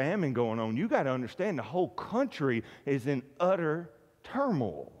see a famine going on. You got to understand the whole country is in utter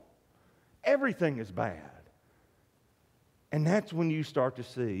turmoil. Everything is bad. And that's when you start to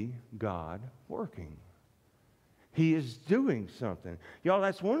see God working. He is doing something. Y'all,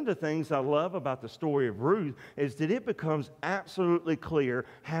 that's one of the things I love about the story of Ruth is that it becomes absolutely clear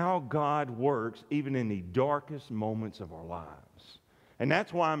how God works even in the darkest moments of our lives. And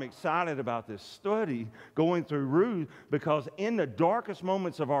that's why I'm excited about this study going through Ruth, because in the darkest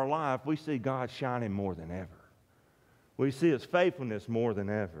moments of our life, we see God shining more than ever. We see His faithfulness more than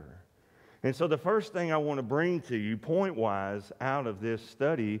ever. And so the first thing I want to bring to you, point-wise, out of this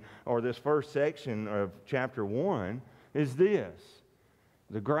study, or this first section of chapter 1, is this.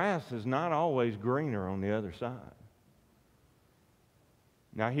 The grass is not always greener on the other side.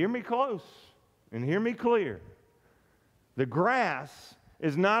 Now hear me close and hear me clear. The grass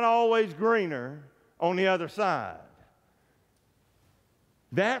is not always greener on the other side.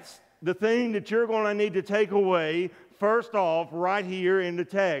 That's the thing that you're going to need to take away first off right here in the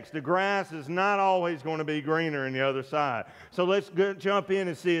text. The grass is not always going to be greener on the other side. So let's jump in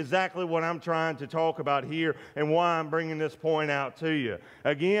and see exactly what I'm trying to talk about here and why I'm bringing this point out to you.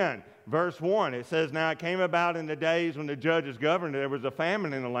 Again, verse 1, it says, "Now it came about in the days when the judges governed, there was a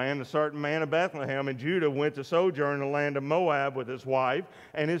famine in the land. A certain man of Bethlehem in Judah went to sojourn in the land of Moab with his wife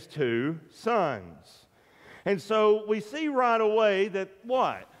and his 2 sons." And so we see right away that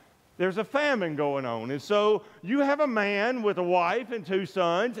what? There's a famine going on. And so you have a man with a wife and 2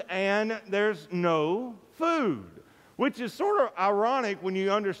 sons, and there's no food, which is sort of ironic when you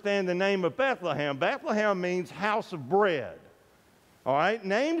understand the name of Bethlehem. Bethlehem means house of bread. All right?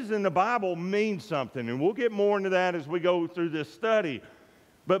 Names in the Bible mean something, and we'll get more into that as we go through this study.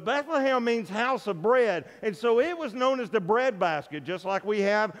 But Bethlehem means house of bread, and so it was known as the bread basket. Just like we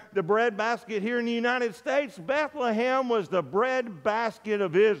have the bread basket here in the United States, Bethlehem was the bread basket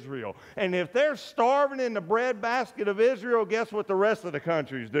of Israel. And if they're starving in the bread basket of Israel, guess what the rest of the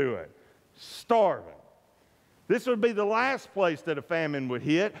country's doing? Starving. This would be the last place that a famine would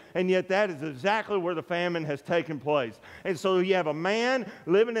hit, and yet that is exactly where the famine has taken place. And so you have a man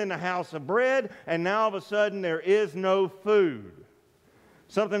living in the house of bread, and now all of a sudden there is no food.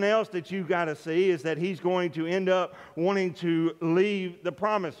 Something else that you've got to see is that he's going to end up wanting to leave the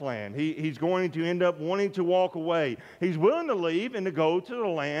promised land. He's going to end up wanting to walk away. He's willing to leave and to go to the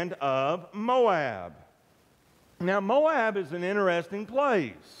land of Moab. Now, Moab is an interesting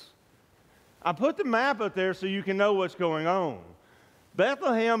place. I put the map up there so you can know what's going on.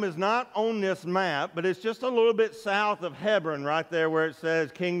 Bethlehem is not on this map, but it's just a little bit south of Hebron, right there where it says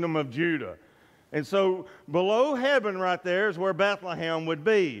Kingdom of Judah. And so below Hebron right there is where Bethlehem would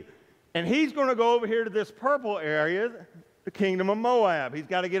be. And he's going to go over here to this purple area, the kingdom of Moab. He's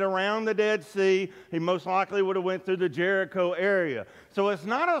got to get around the Dead Sea. He most likely would have went through the Jericho area. So it's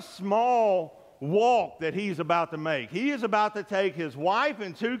not a small walk that he's about to make. He is about to take his wife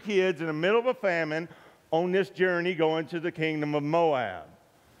and 2 kids in the middle of a famine on this journey going to the kingdom of Moab.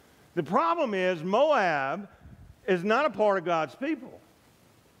 The problem is Moab is not a part of God's people.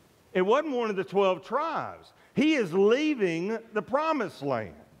 It wasn't one of the 12 tribes. He is leaving the promised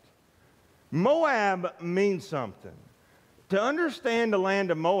land. Moab means something. To understand the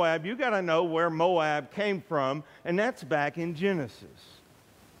land of Moab, you've got to know where Moab came from, and that's back in Genesis.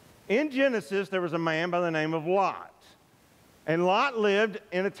 In Genesis, there was a man by the name of Lot. And Lot lived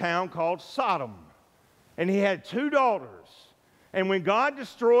in a town called Sodom. And he had 2 daughters. And when God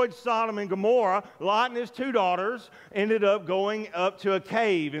destroyed Sodom and Gomorrah, Lot and his 2 daughters ended up going up to a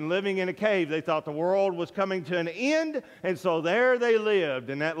cave and living in a cave. They thought the world was coming to an end, and so there they lived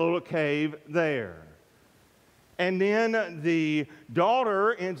in that little cave there. And then the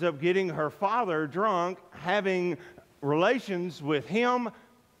daughter ends up getting her father drunk, having relations with him,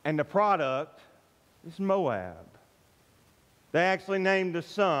 and the product is Moab. They actually named the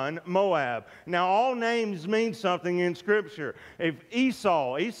son Moab. Now, all names mean something in Scripture. If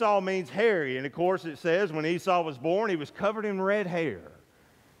Esau means hairy, and of course it says when Esau was born, he was covered in red hair.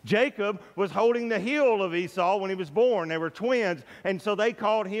 Jacob was holding the heel of Esau when he was born. They were twins, and so they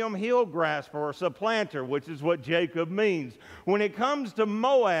called him heel grasper or supplanter, which is what Jacob means. When it comes to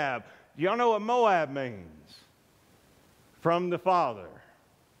Moab, do y'all know what Moab means? From the father.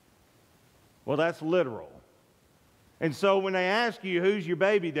 Well, that's literal. And so when they ask you, who's your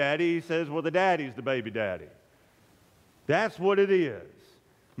baby daddy, he says, well, the daddy's the baby daddy. That's what it is.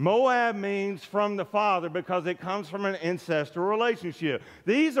 Moab means from the father because it comes from an ancestral relationship.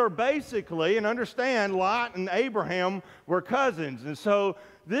 These are basically, and understand, Lot and Abraham were cousins. And so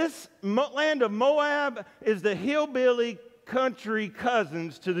this land of Moab is the hillbilly country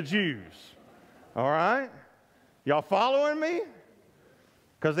cousins to the Jews. All right? Y'all following me?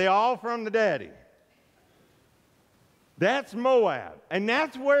 Because they're all from the daddy. That's Moab, and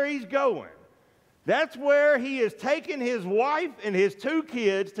that's where he's going. That's where he is taking his wife and his 2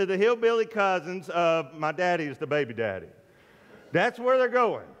 kids to the hillbilly cousins of my daddy is the baby daddy. That's where they're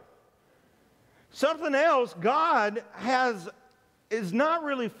going. Something else, God is not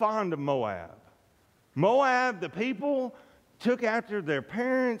really fond of Moab. Moab, the people, took after their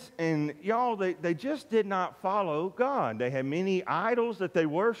parents, and y'all, they just did not follow God. They had many idols that they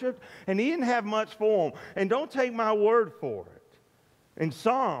worshiped, and he didn't have much for them. And don't take my word for it. In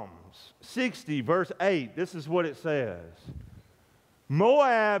Psalms 60, verse 8, this is what it says.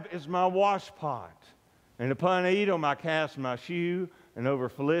 Moab is my washpot, and upon Edom I cast my shoe, and over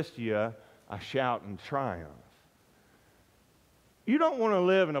Philistia I shout in triumph. You don't want to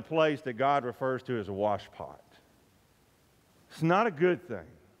live in a place that God refers to as a washpot. It's not a good thing.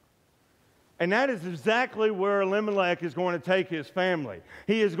 And that is exactly where Elimelech is going to take his family.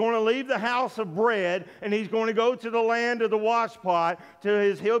 He is going to leave the house of bread, and he's going to go to the land of the washpot to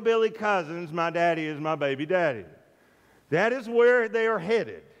his hillbilly cousins. My daddy is my baby daddy. That is where they are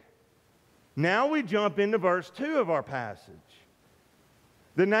headed. Now we jump into verse 2 of our passage.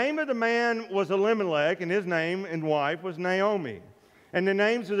 The name of the man was Elimelech, and his name and wife was Naomi. And the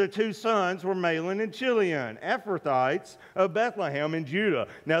names of the two sons were Mahlon and Chilion, Ephrathites of Bethlehem in Judah.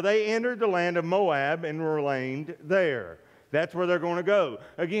 Now they entered the land of Moab and remained there. That's where they're going to go.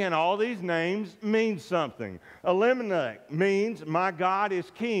 Again, all these names mean something. Elimelech means, my God is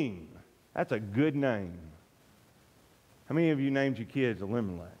king. That's a good name. How many of you named your kids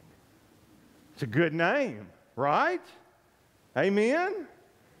Elimelech? It's a good name, right? Amen?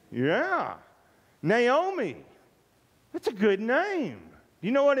 Yeah. Naomi. That's a good name.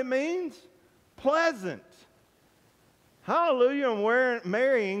 You know what it means? Pleasant. Hallelujah, I'm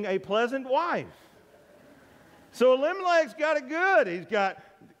marrying a pleasant wife. So Elimelech's got it good. He's got,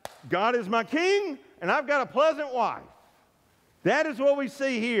 God is my king, and I've got a pleasant wife. That is what we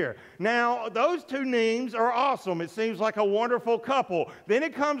see here. Now, those two names are awesome. It seems like a wonderful couple. Then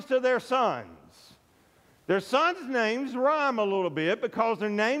it comes to their sons. Their sons' names rhyme a little bit because their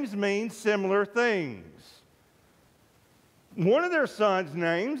names mean similar things. One of their sons'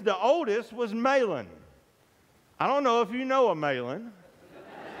 names, the oldest, was Mahlon. I don't know if you know a Mahlon.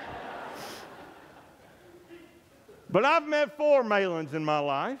 But I've met 4 Mahlons in my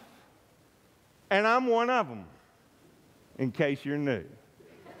life, and I'm one of them, in case you're new.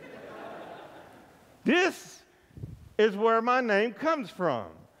 This is where my name comes from.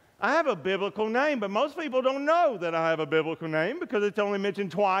 I have a biblical name, but most people don't know that I have a biblical name because it's only mentioned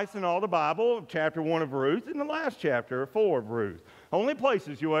twice in all the Bible, chapter 1 of Ruth and the last chapter 4 of Ruth. Only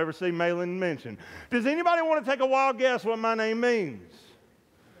places you'll ever see Mahlon mentioned. Does anybody want to take a wild guess what my name means?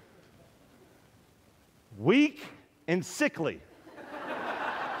 Weak and sickly.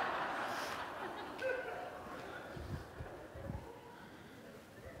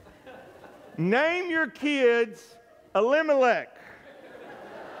 Name your kids Elimelech.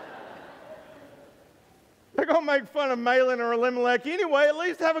 They're going to make fun of Mahlon or Elimelech anyway. At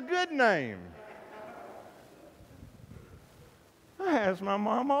least have a good name. I ask my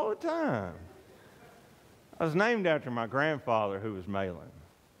mom all the time. I was named after my grandfather, who was Mahlon.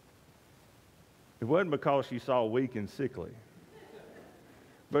 It wasn't because she saw weak and sickly.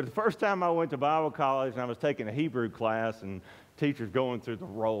 But the first time I went to Bible college and I was taking a Hebrew class and the teacher's going through the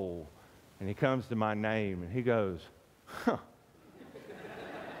roll and he comes to my name and he goes, huh.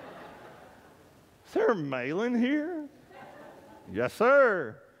 Is there a Mahlon here? Yes,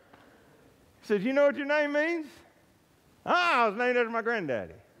 sir. He said, you know what your name means? I was named after my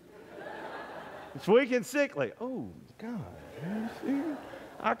granddaddy. It's weak and sickly. Oh, God.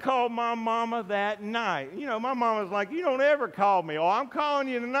 I called my mama that night. You know, my mama was like, you don't ever call me. Oh, I'm calling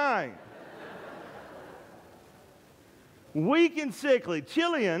you tonight. Weak and sickly.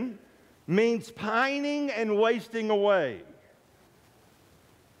 Chilion means pining and wasting away.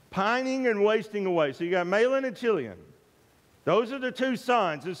 Pining and wasting away. So you got Mahlon and Chilion. Those are the two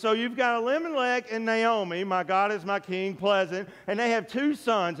sons. And so you've got Elimelech and Naomi, my God is my king, pleasant. And they have 2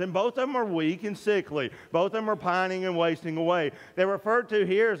 sons, and both of them are weak and sickly. Both of them are pining and wasting away. They're referred to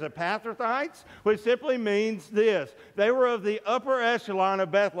here as Ephrathites, which simply means this. They were of the upper echelon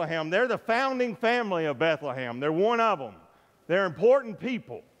of Bethlehem. They're the founding family of Bethlehem. They're one of them. They're important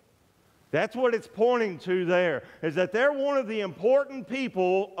people. That's what it's pointing to there, is that they're one of the important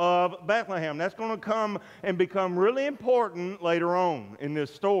people of Bethlehem. That's going to come and become really important later on in this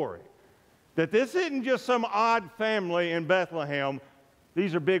story. That this isn't just some odd family in Bethlehem.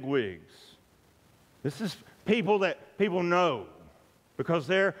 These are bigwigs. This is people that people know because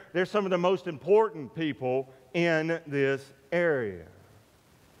they're some of the most important people in this area.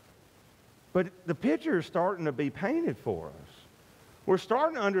 But the picture is starting to be painted for us. We're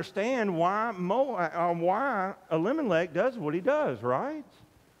starting to understand why Elimelech does what he does, right?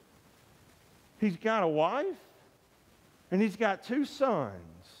 He's got a wife, and he's got 2 sons.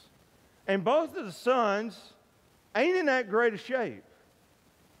 And both of the sons ain't in that great a shape.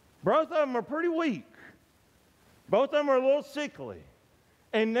 Both of them are pretty weak. Both of them are a little sickly.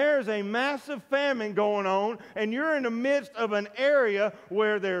 And there's a massive famine going on, and you're in the midst of an area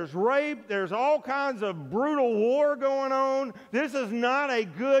where there's rape, there's all kinds of brutal war going on. This is not a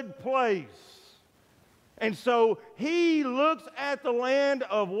good place. And so he looks at the land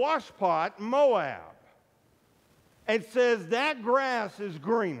of Washpot, Moab, and says, that grass is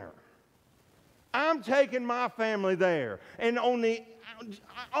greener. I'm taking my family there. And on the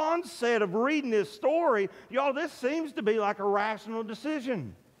onset of reading this story, y'all, this seems to be like a rational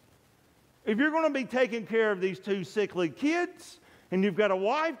decision. If you're going to be taking care of these two sickly kids and you've got a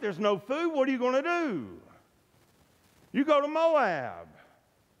wife, there's no food, what are you going to do? You go to Moab.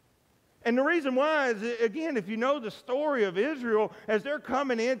 And the reason why is, again, if you know the story of Israel, as they're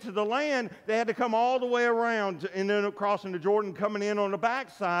coming into the land, they had to come all the way around and then crossing the Jordan, coming in on the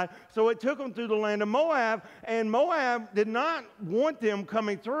backside. So it took them through the land of Moab, and Moab did not want them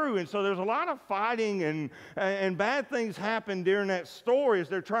coming through. And so there's a lot of fighting and bad things happen during that story as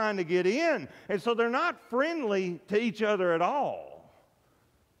they're trying to get in. And so they're not friendly to each other at all.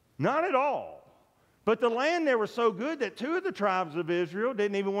 Not at all. But the land there was so good that two of the tribes of Israel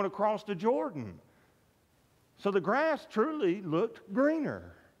didn't even want to cross the Jordan. So the grass truly looked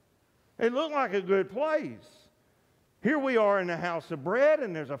greener. It looked like a good place. Here we are in the house of bread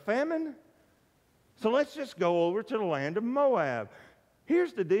and there's a famine. So let's just go over to the land of Moab.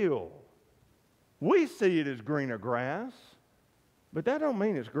 Here's the deal. We see it as greener grass, but that don't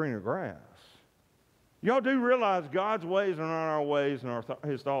mean it's greener grass. Y'all do realize God's ways are not our ways and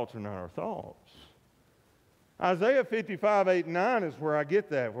His thoughts are not our thoughts. Isaiah 55, 8 and 9 is where I get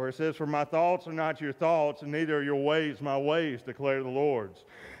that, where it says, "For my thoughts are not your thoughts, and neither are your ways my ways, declare the Lord.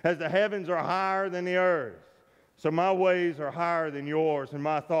 As the heavens are higher than the earth, so my ways are higher than yours, and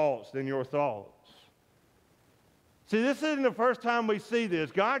my thoughts than your thoughts." See, this isn't the first time we see this.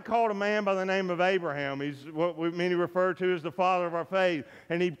 God called a man by the name of Abraham. He's what many refer to as the father of our faith.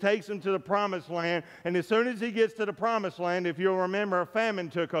 And he takes him to the promised land. And as soon as he gets to the promised land, if you'll remember, a famine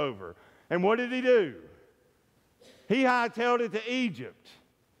took over. And what did he do? He hightailed it to Egypt,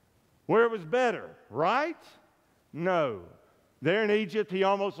 where it was better, right? No. There in Egypt, he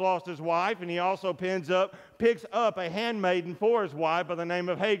almost lost his wife, and he also picks up a handmaiden for his wife by the name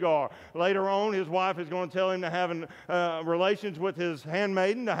of Hagar. Later on, his wife is going to tell him to have relations with his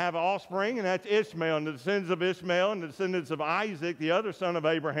handmaiden, to have offspring, and that's Ishmael. And the descendants of Ishmael and the descendants of Isaac, the other son of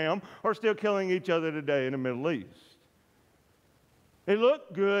Abraham, are still killing each other today in the Middle East. It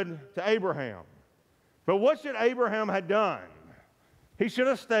looked good to Abraham. But what should Abraham have done? He should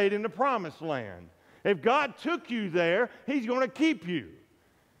have stayed in the promised land. If God took you there, He's going to keep you.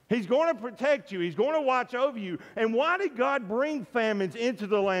 He's going to protect you. He's going to watch over you. And why did God bring famines into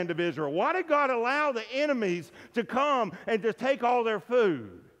the land of Israel? Why did God allow the enemies to come and to take all their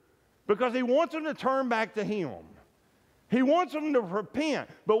food? Because He wants them to turn back to Him. He wants them to repent.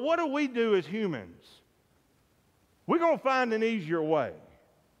 But what do we do as humans? We're going to find an easier way.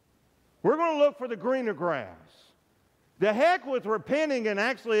 We're going to look for the greener grass. The heck with repenting and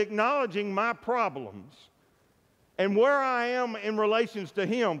actually acknowledging my problems and where I am in relations to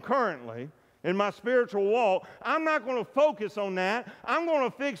Him currently in my spiritual walk. I'm not going to focus on that. I'm going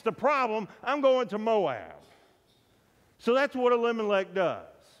to fix the problem. I'm going to Moab. So that's what Elimelech does.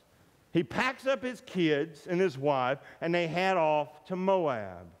 He packs up his kids and his wife, and they head off to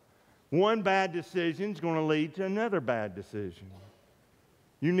Moab. One bad decision is going to lead to another bad decision.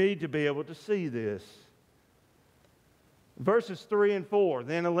 You need to be able to see this. Verses 3 and 4,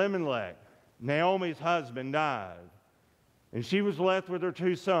 then Elimelech, Naomi's husband, died, and she was left with her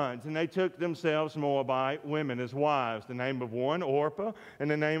two sons, and they took themselves Moabite women as wives, the name of one Orpah and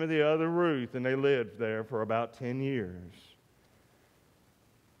the name of the other Ruth, and they lived there for about 10 years.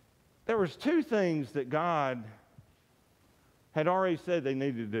 There was two things that God had already said they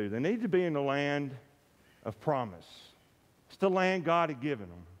needed to do. They needed to be in the land of promise. It's the land God had given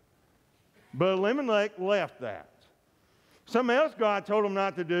them. But Elimelech left that. Something else God told him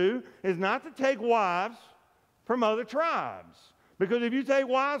not to do is not to take wives from other tribes. Because if you take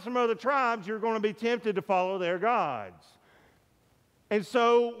wives from other tribes, you're going to be tempted to follow their gods. And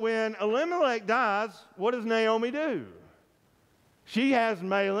so when Elimelech dies, what does Naomi do? She has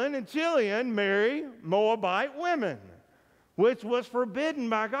Mahlon and Chilion marry Moabite women, which was forbidden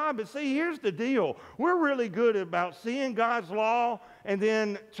by God. But see, here's the deal. We're really good about seeing God's law and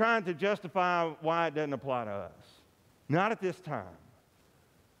then trying to justify why it doesn't apply to us. Not at this time.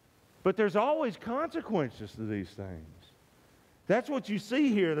 But there's always consequences to these things. That's what you see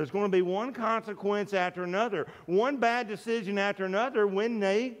here. There's going to be one consequence after another, one bad decision after another when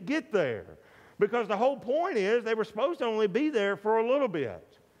they get there. Because the whole point is they were supposed to only be there for a little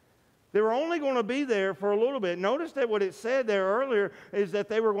bit. They were only going to be there for a little bit. Notice that what it said there earlier is that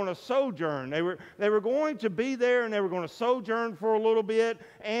they were going to sojourn. They were going to be there and they were going to sojourn for a little bit.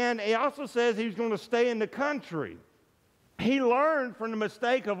 And it also says he was going to stay in the country. He learned from the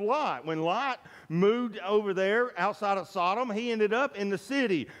mistake of Lot. When Lot moved over there outside of Sodom, he ended up in the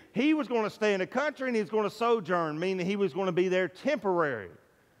city. He was going to stay in the country and he was going to sojourn, meaning he was going to be there temporary.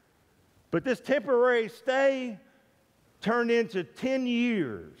 But this temporary stay turned into 10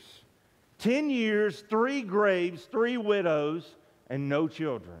 years. 10 years, 3 graves, 3 widows, and no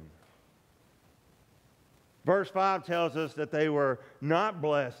children. Verse 5 tells us that they were not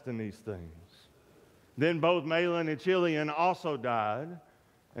blessed in these things. Then both Mahlon and Chilion also died,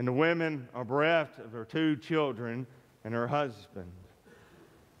 and the women are bereft of her 2 children and her husband.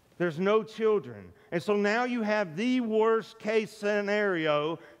 There's no children. And so now you have the worst case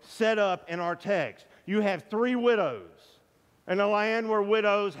scenario set up in our text. You have 3 widows in a land where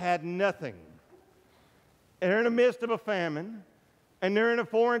widows had nothing. And they're in the midst of a famine, and they're in a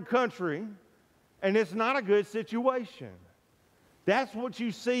foreign country, and it's not a good situation. That's what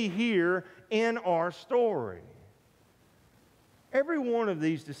you see here in our story. Every one of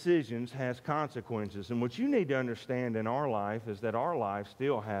these decisions has consequences, and what you need to understand in our life is that our life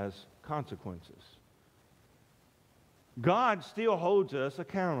still has consequences. God still holds us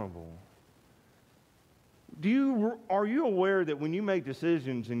accountable. Are you aware that when you make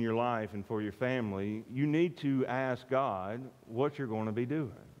decisions in your life and for your family, you need to ask God what you're going to be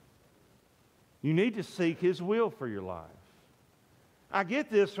doing? You need to seek His will for your life. I get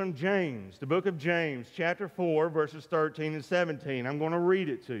this from James, the book of James, chapter 4, verses 13 and 17. I'm going to read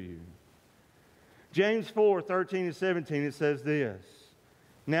it to you. James 4, 13 and 17, it says this.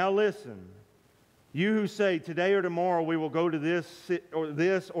 Now listen, you who say, today or tomorrow we will go to this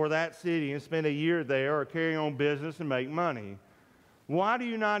or that city and spend a year there or carry on business and make money. Why do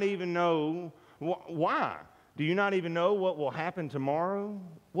you not even know? Why? Do you not even know what will happen tomorrow?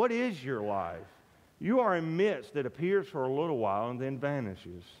 What is your life? You are a mist that appears for a little while and then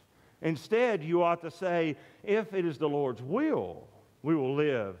vanishes. Instead, you ought to say, if it is the Lord's will, we will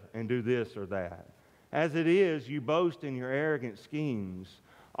live and do this or that. As it is, you boast in your arrogant schemes.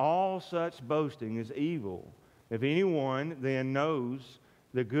 All such boasting is evil. If anyone then knows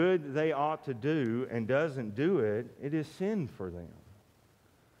the good they ought to do and doesn't do it, it is sin for them.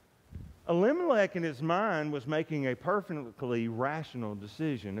 Elimelech in his mind was making a perfectly rational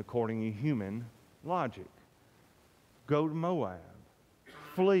decision according to human logic. Go to Moab.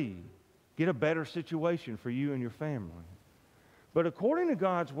 Flee. Get a better situation for you and your family. But according to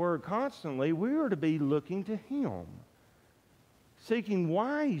God's word, constantly we are to be looking to Him, seeking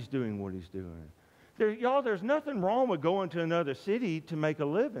why He's doing what He's doing. Y'all, there's nothing wrong with going to another city to make a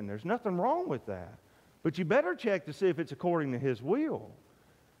living. There's nothing wrong with that. But you better check to see if it's according to His will.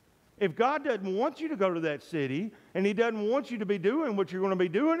 If God doesn't want you to go to that city, and He doesn't want you to be doing what you're going to be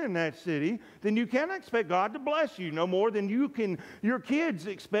doing in that city, then you cannot expect God to bless you no more than your kids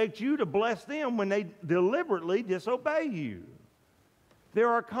expect you to bless them when they deliberately disobey you. There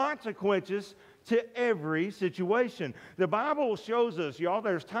are consequences to every situation. The Bible shows us, y'all,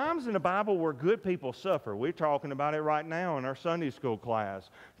 there's times in the Bible where good people suffer. We're talking about it right now in our Sunday school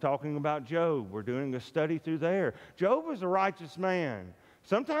class, talking about Job. We're doing a study through there. Job was a righteous man.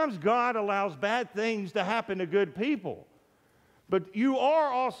 Sometimes God allows bad things to happen to good people. But you are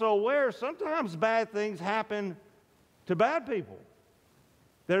also aware sometimes bad things happen to bad people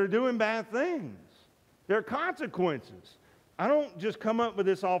that are doing bad things. There are consequences. I don't just come up with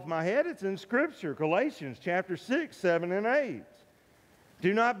this off my head. It's in Scripture, Galatians chapter 6, 7, and 8.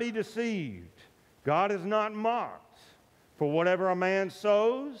 Do not be deceived. God is not mocked. For whatever a man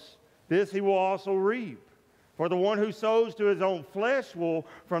sows, this he will also reap. For the one who sows to his own flesh will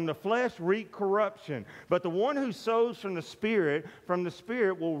from the flesh reap corruption. But the one who sows from the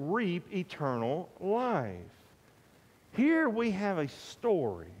Spirit will reap eternal life. Here we have a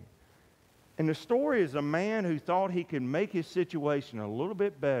story. And the story is a man who thought he could make his situation a little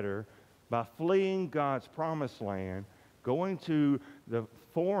bit better by fleeing God's promised land, going to the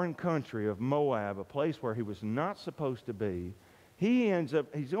foreign country of Moab, a place where he was not supposed to be.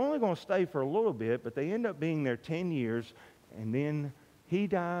 He's only going to stay for a little bit, but they end up being there 10 years, and then he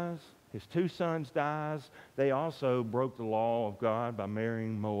dies, his 2 sons dies. They also broke the law of God by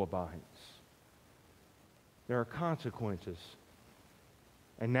marrying Moabites. There are consequences.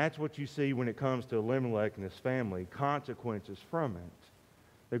 And that's what you see when it comes to Elimelech and his family, consequences from it.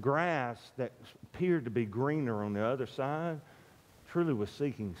 The grass that appeared to be greener on the other side truly was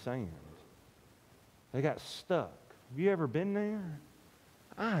seeking sand. They got stuck. Have you ever been there?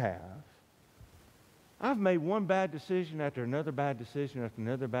 I have. I've made one bad decision after another bad decision after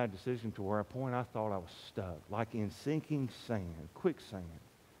another bad decision to where at a point I thought I was stuck, like in sinking sand, quicksand.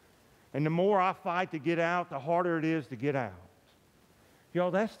 And the more I fight to get out, the harder it is to get out.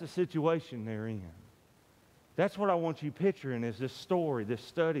 Y'all, that's the situation they're in. That's what I want you picturing as this story, this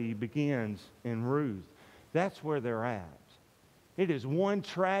study begins in Ruth. That's where they're at. It is one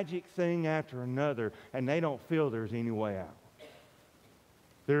tragic thing after another, and they don't feel there's any way out.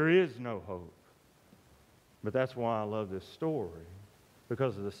 There is no hope. But that's why I love this story,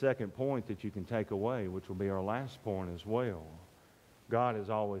 because of the second point that you can take away, which will be our last point as well. God is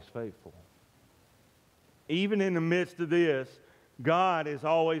always faithful. even in the midst of this, God is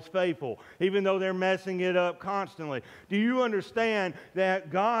always faithful, even though they're messing it up constantly. Do you understand that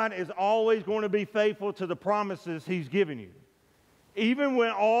God is always going to be faithful to the promises He's given you? Even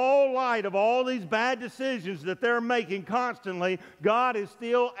when all light of all these bad decisions that they're making constantly, God is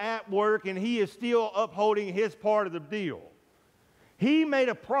still at work and He is still upholding His part of the deal. He made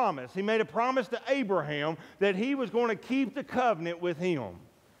a promise. He made a promise to Abraham that He was going to keep the covenant with him.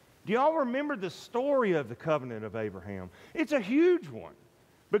 Do y'all remember the story of the covenant of Abraham? It's a huge one,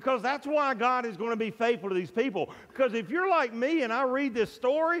 because that's why God is going to be faithful to these people. Because if you're like me and I read this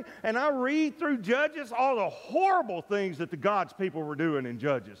story and I read through Judges all the horrible things that the God's people were doing in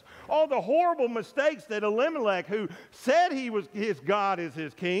Judges, all the horrible mistakes that Elimelech, who said he was his God is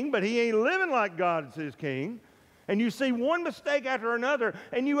his king, but he ain't living like God is his king, and you see one mistake after another,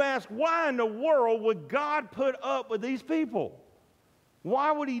 and you ask, why in the world would God put up with these people?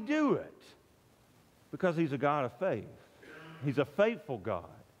 Why would He do it? Because He's a God of faith. He's a faithful God.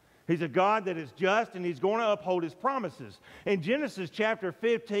 He's a God that is just, and He's going to uphold His promises. In Genesis chapter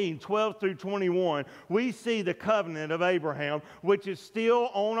 15, 12 through 21, we see the covenant of Abraham, which is still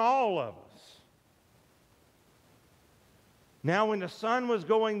on all of us. Now when the sun was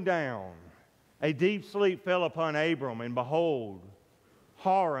going down, a deep sleep fell upon Abram, and behold,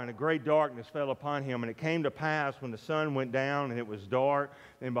 horror and a great darkness fell upon him. And it came to pass, when the sun went down and it was dark,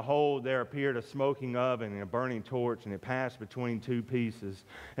 and behold, there appeared a smoking oven and a burning torch, and it passed between two pieces.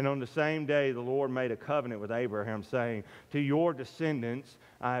 And on the same day the Lord made a covenant with Abraham, saying, to your descendants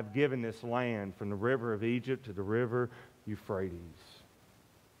I have given this land, from the river of Egypt to the river Euphrates.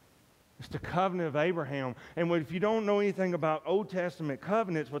 It's the covenant of Abraham. And if you don't know anything about Old Testament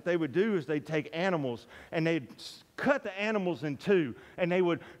covenants, what they would do is they'd take animals and they'd cut the animals in two, and they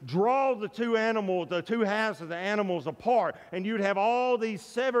would draw the two halves of the animals apart, and you'd have all these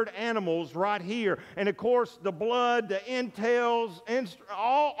severed animals right here. And of course, the blood, the entrails,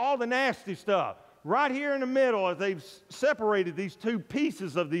 all the nasty stuff right here in the middle, as they've separated these two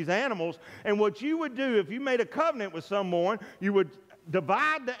pieces of these animals. And what you would do if you made a covenant with someone, you would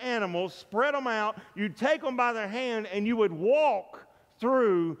divide the animals, spread them out, you'd take them by their hand, and you would walk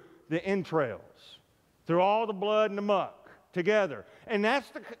through the entrails, through all the blood and the muck together. And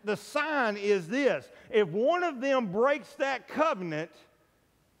that's the sign is this: if one of them breaks that covenant,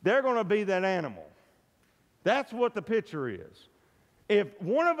 they're going to be that animal. That's what the picture is. If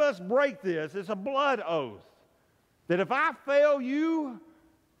one of us break this, it's a blood oath that if I fail you,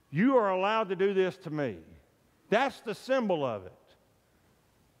 you are allowed to do this to me. That's the symbol of it.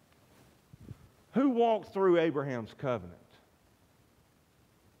 Who walked through Abraham's covenant?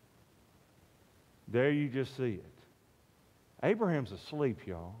 There you just see it. Abraham's asleep,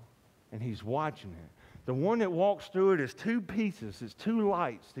 y'all, and he's watching it. The one that walks through it is two pieces, it's two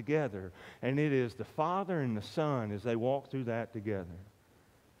lights together, and it is the Father and the Son as they walk through that together.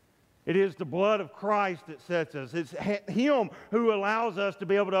 It is the blood of Christ that sets us. It's Him who allows us to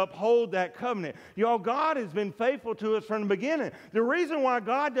be able to uphold that covenant. Y'all, God has been faithful to us from the beginning. The reason why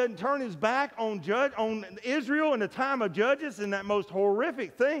God doesn't turn His back on Israel in the time of Judges and that most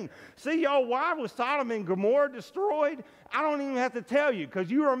horrific thing. See, y'all, why was Sodom and Gomorrah destroyed? I don't even have to tell you, because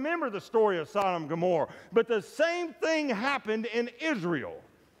you remember the story of Sodom and Gomorrah. But the same thing happened in Israel.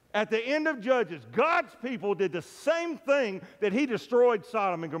 At the end of Judges, God's people did the same thing that He destroyed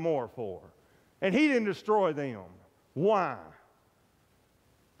Sodom and Gomorrah for. And He didn't destroy them. Why?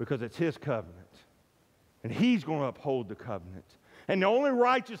 Because it's His covenant. And He's going to uphold the covenant. And the only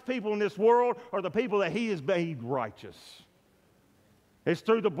righteous people in this world are the people that He has made righteous. It's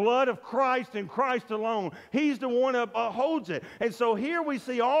through the blood of Christ and Christ alone. He's the one that upholds it. And so here we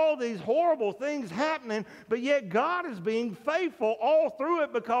see all these horrible things happening, but yet God is being faithful all through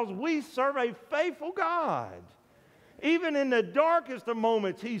it, because we serve a faithful God. Even in the darkest of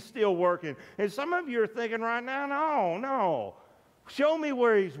moments, He's still working. And some of you are thinking right now, no, show me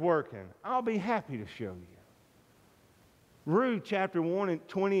where He's working. I'll be happy to show you. Ruth chapter 1 and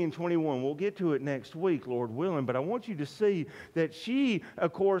 20 and 21. We'll get to it next week, Lord willing, but I want you to see that she,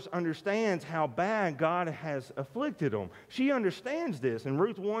 of course, understands how bad God has afflicted them. She understands this. In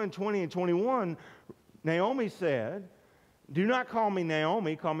Ruth 1, 20 and 21, Naomi said, do not call me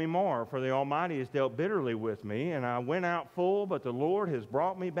Naomi, call me Mara, for the Almighty has dealt bitterly with me, and I went out full, but the Lord has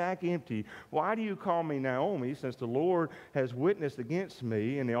brought me back empty. Why do you call me Naomi, since the Lord has witnessed against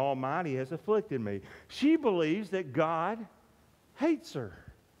me, and the Almighty has afflicted me? She believes that God hates her.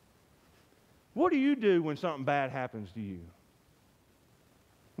 What do you do when something bad happens to you?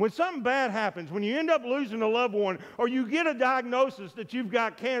 When something bad happens, when you end up losing a loved one, or you get a diagnosis that you've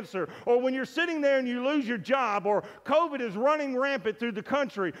got cancer, or when you're sitting there and you lose your job, or COVID is running rampant through the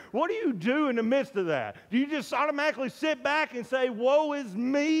country, what do you do in the midst of that? Do you just automatically sit back and say, woe is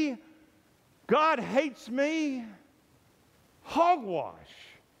me? God hates me? Hogwash.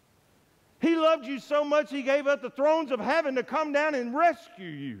 He loved you so much he gave up the thrones of heaven to come down and rescue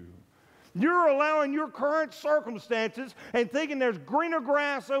you. You're allowing your current circumstances and thinking there's greener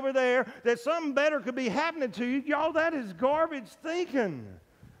grass over there, that something better could be happening to you. Y'all, that is garbage thinking.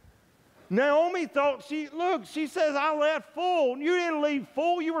 Naomi thought, she says, I left full. You didn't leave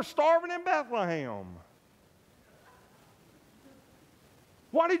full. You were starving in Bethlehem.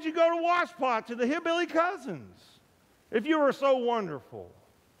 Why did you go to Washpot to the hillbilly cousins if you were so wonderful?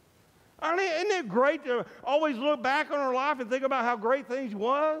 I mean, isn't it great to always look back on our life and think about how great things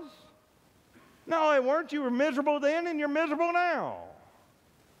was? No, they weren't. You were miserable then and you're miserable now.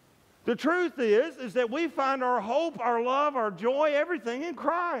 The truth is that we find our hope, our love, our joy, everything in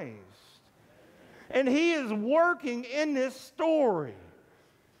Christ. And He is working in this story.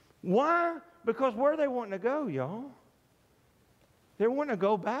 Why? Because where are they wanting to go, y'all? They're wanting to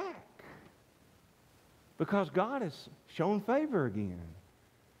go back. Because God has shown favor again.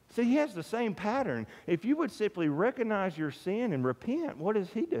 See, He has the same pattern. If you would simply recognize your sin and repent, what does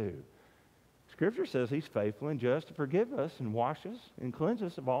He do? Scripture says He's faithful and just to forgive us and wash us and cleanse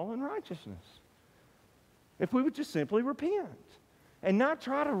us of all unrighteousness. If we would just simply repent and not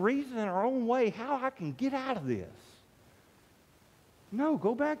try to reason in our own way how I can get out of this. No,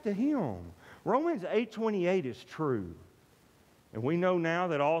 go back to Him. Romans 8:28 is true. And we know now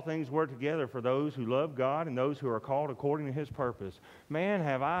that all things work together for those who love God and those who are called according to His purpose. Man,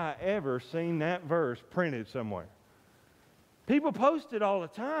 have I ever seen that verse printed somewhere. People post it all the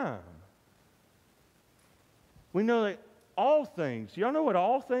time. We know that all things, y'all know what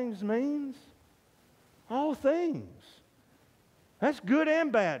all things means? All things. That's good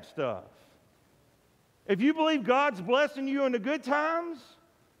and bad stuff. If you believe God's blessing you in the good times,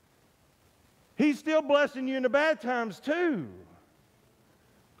 He's still blessing you in the bad times too.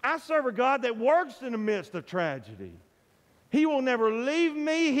 I serve a God that works in the midst of tragedy. He will never leave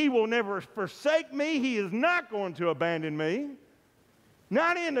me. He will never forsake me. He is not going to abandon me.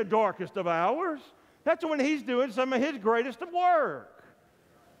 Not in the darkest of hours. That's when He's doing some of His greatest of work.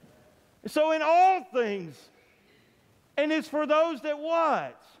 So in all things, and it's for those that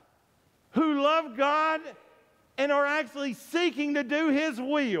what? Who love God and are actually seeking to do His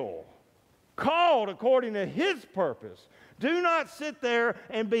will. Called according to His purpose. Do not sit there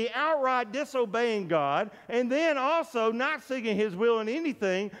and be outright disobeying God and then also not seeking His will in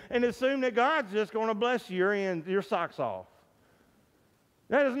anything and assume that God's just going to bless you and your socks off.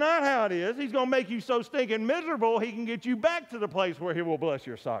 That is not how it is. He's going to make you so stinking miserable He can get you back to the place where He will bless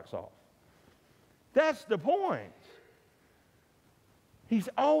your socks off. That's the point. He's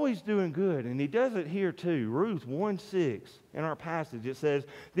always doing good, and He does it here too. Ruth 1:6 in our passage, it says,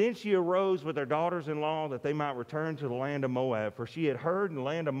 Then she arose with her daughters-in-law that they might return to the land of Moab, for she had heard in the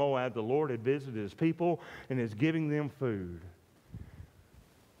land of Moab the Lord had visited His people and is giving them food.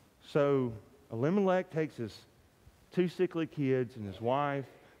 So Elimelech takes his 2 sickly kids and his wife.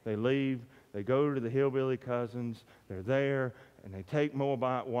 They leave. They go to the hillbilly cousins. They're there, and they take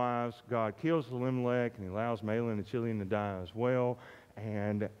Moabite wives. God kills Elimelech, and He allows Mahlon and Chilion to die as well.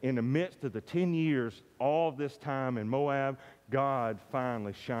 And in the midst of the 10 years, all of this time in Moab, God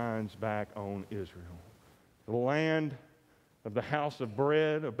finally shines back on Israel. The land of the house of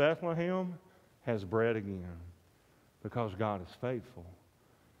bread of Bethlehem has bread again because God is faithful.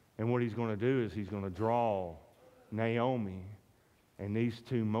 And what He's going to do is He's going to draw Naomi and these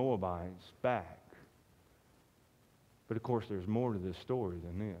 2 Moabites back. But of course, there's more to this story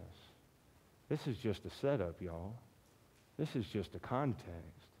than this. This is just a setup, y'all. This is just a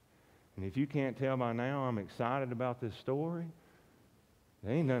context. And if you can't tell by now I'm excited about this story,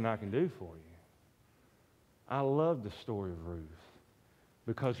 there ain't nothing I can do for you. I love the story of Ruth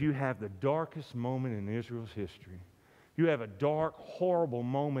because you have the darkest moment in Israel's history. You have a dark, horrible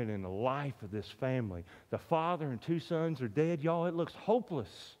moment in the life of this family. The father and 2 sons are dead. Y'all, it looks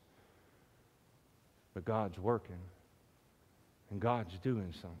hopeless. But God's working. And God's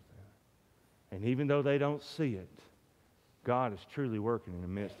doing something. And even though they don't see it, God is truly working in the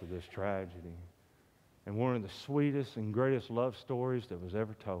midst of this tragedy. And one of the sweetest and greatest love stories that was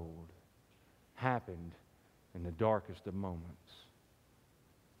ever told happened in the darkest of moments.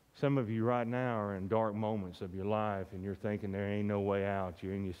 Some of you right now are in dark moments of your life and you're thinking there ain't no way out.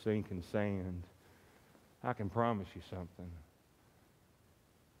 You're in your sinking sand. I can promise you something.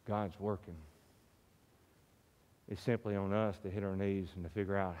 God's working. It's simply on us to hit our knees and to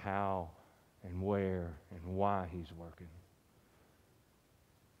figure out how and where and why He's working.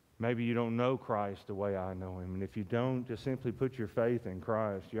 Maybe you don't know Christ the way I know Him. And if you don't, just simply put your faith in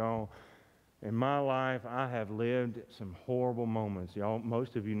Christ. Y'all, in my life, I have lived some horrible moments. Y'all,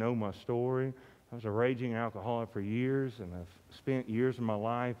 most of you know my story. I was a raging alcoholic for years, and I've spent years of my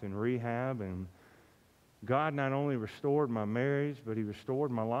life in rehab. And God not only restored my marriage, but He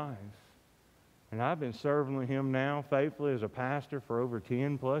restored my life. And I've been serving Him now faithfully as a pastor for over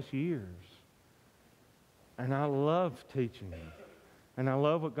 10 plus years. And I love teaching Him. And I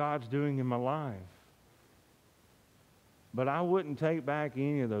love what God's doing in my life. But I wouldn't take back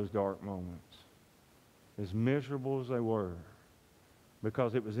any of those dark moments, as miserable as they were,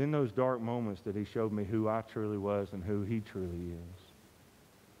 because it was in those dark moments that He showed me who I truly was and who He truly is.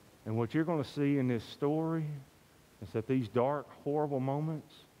 And what you're going to see in this story is that these dark, horrible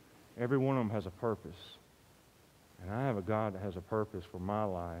moments, every one of them has a purpose. And I have a God that has a purpose for my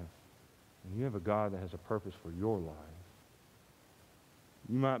life, and you have a God that has a purpose for your life.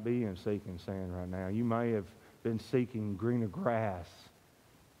 You might be in seeking sand right now. You may have been seeking greener grass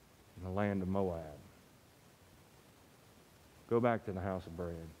in the land of Moab. Go back to the house of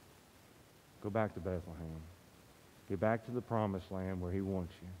bread. Go back to Bethlehem. Get back to the promised land where He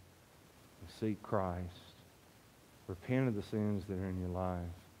wants you. And seek Christ. Repent of the sins that are in your life.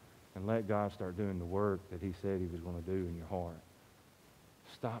 And let God start doing the work that He said He was going to do in your heart.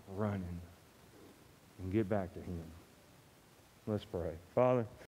 Stop running and get back to Him. Let's pray. Father,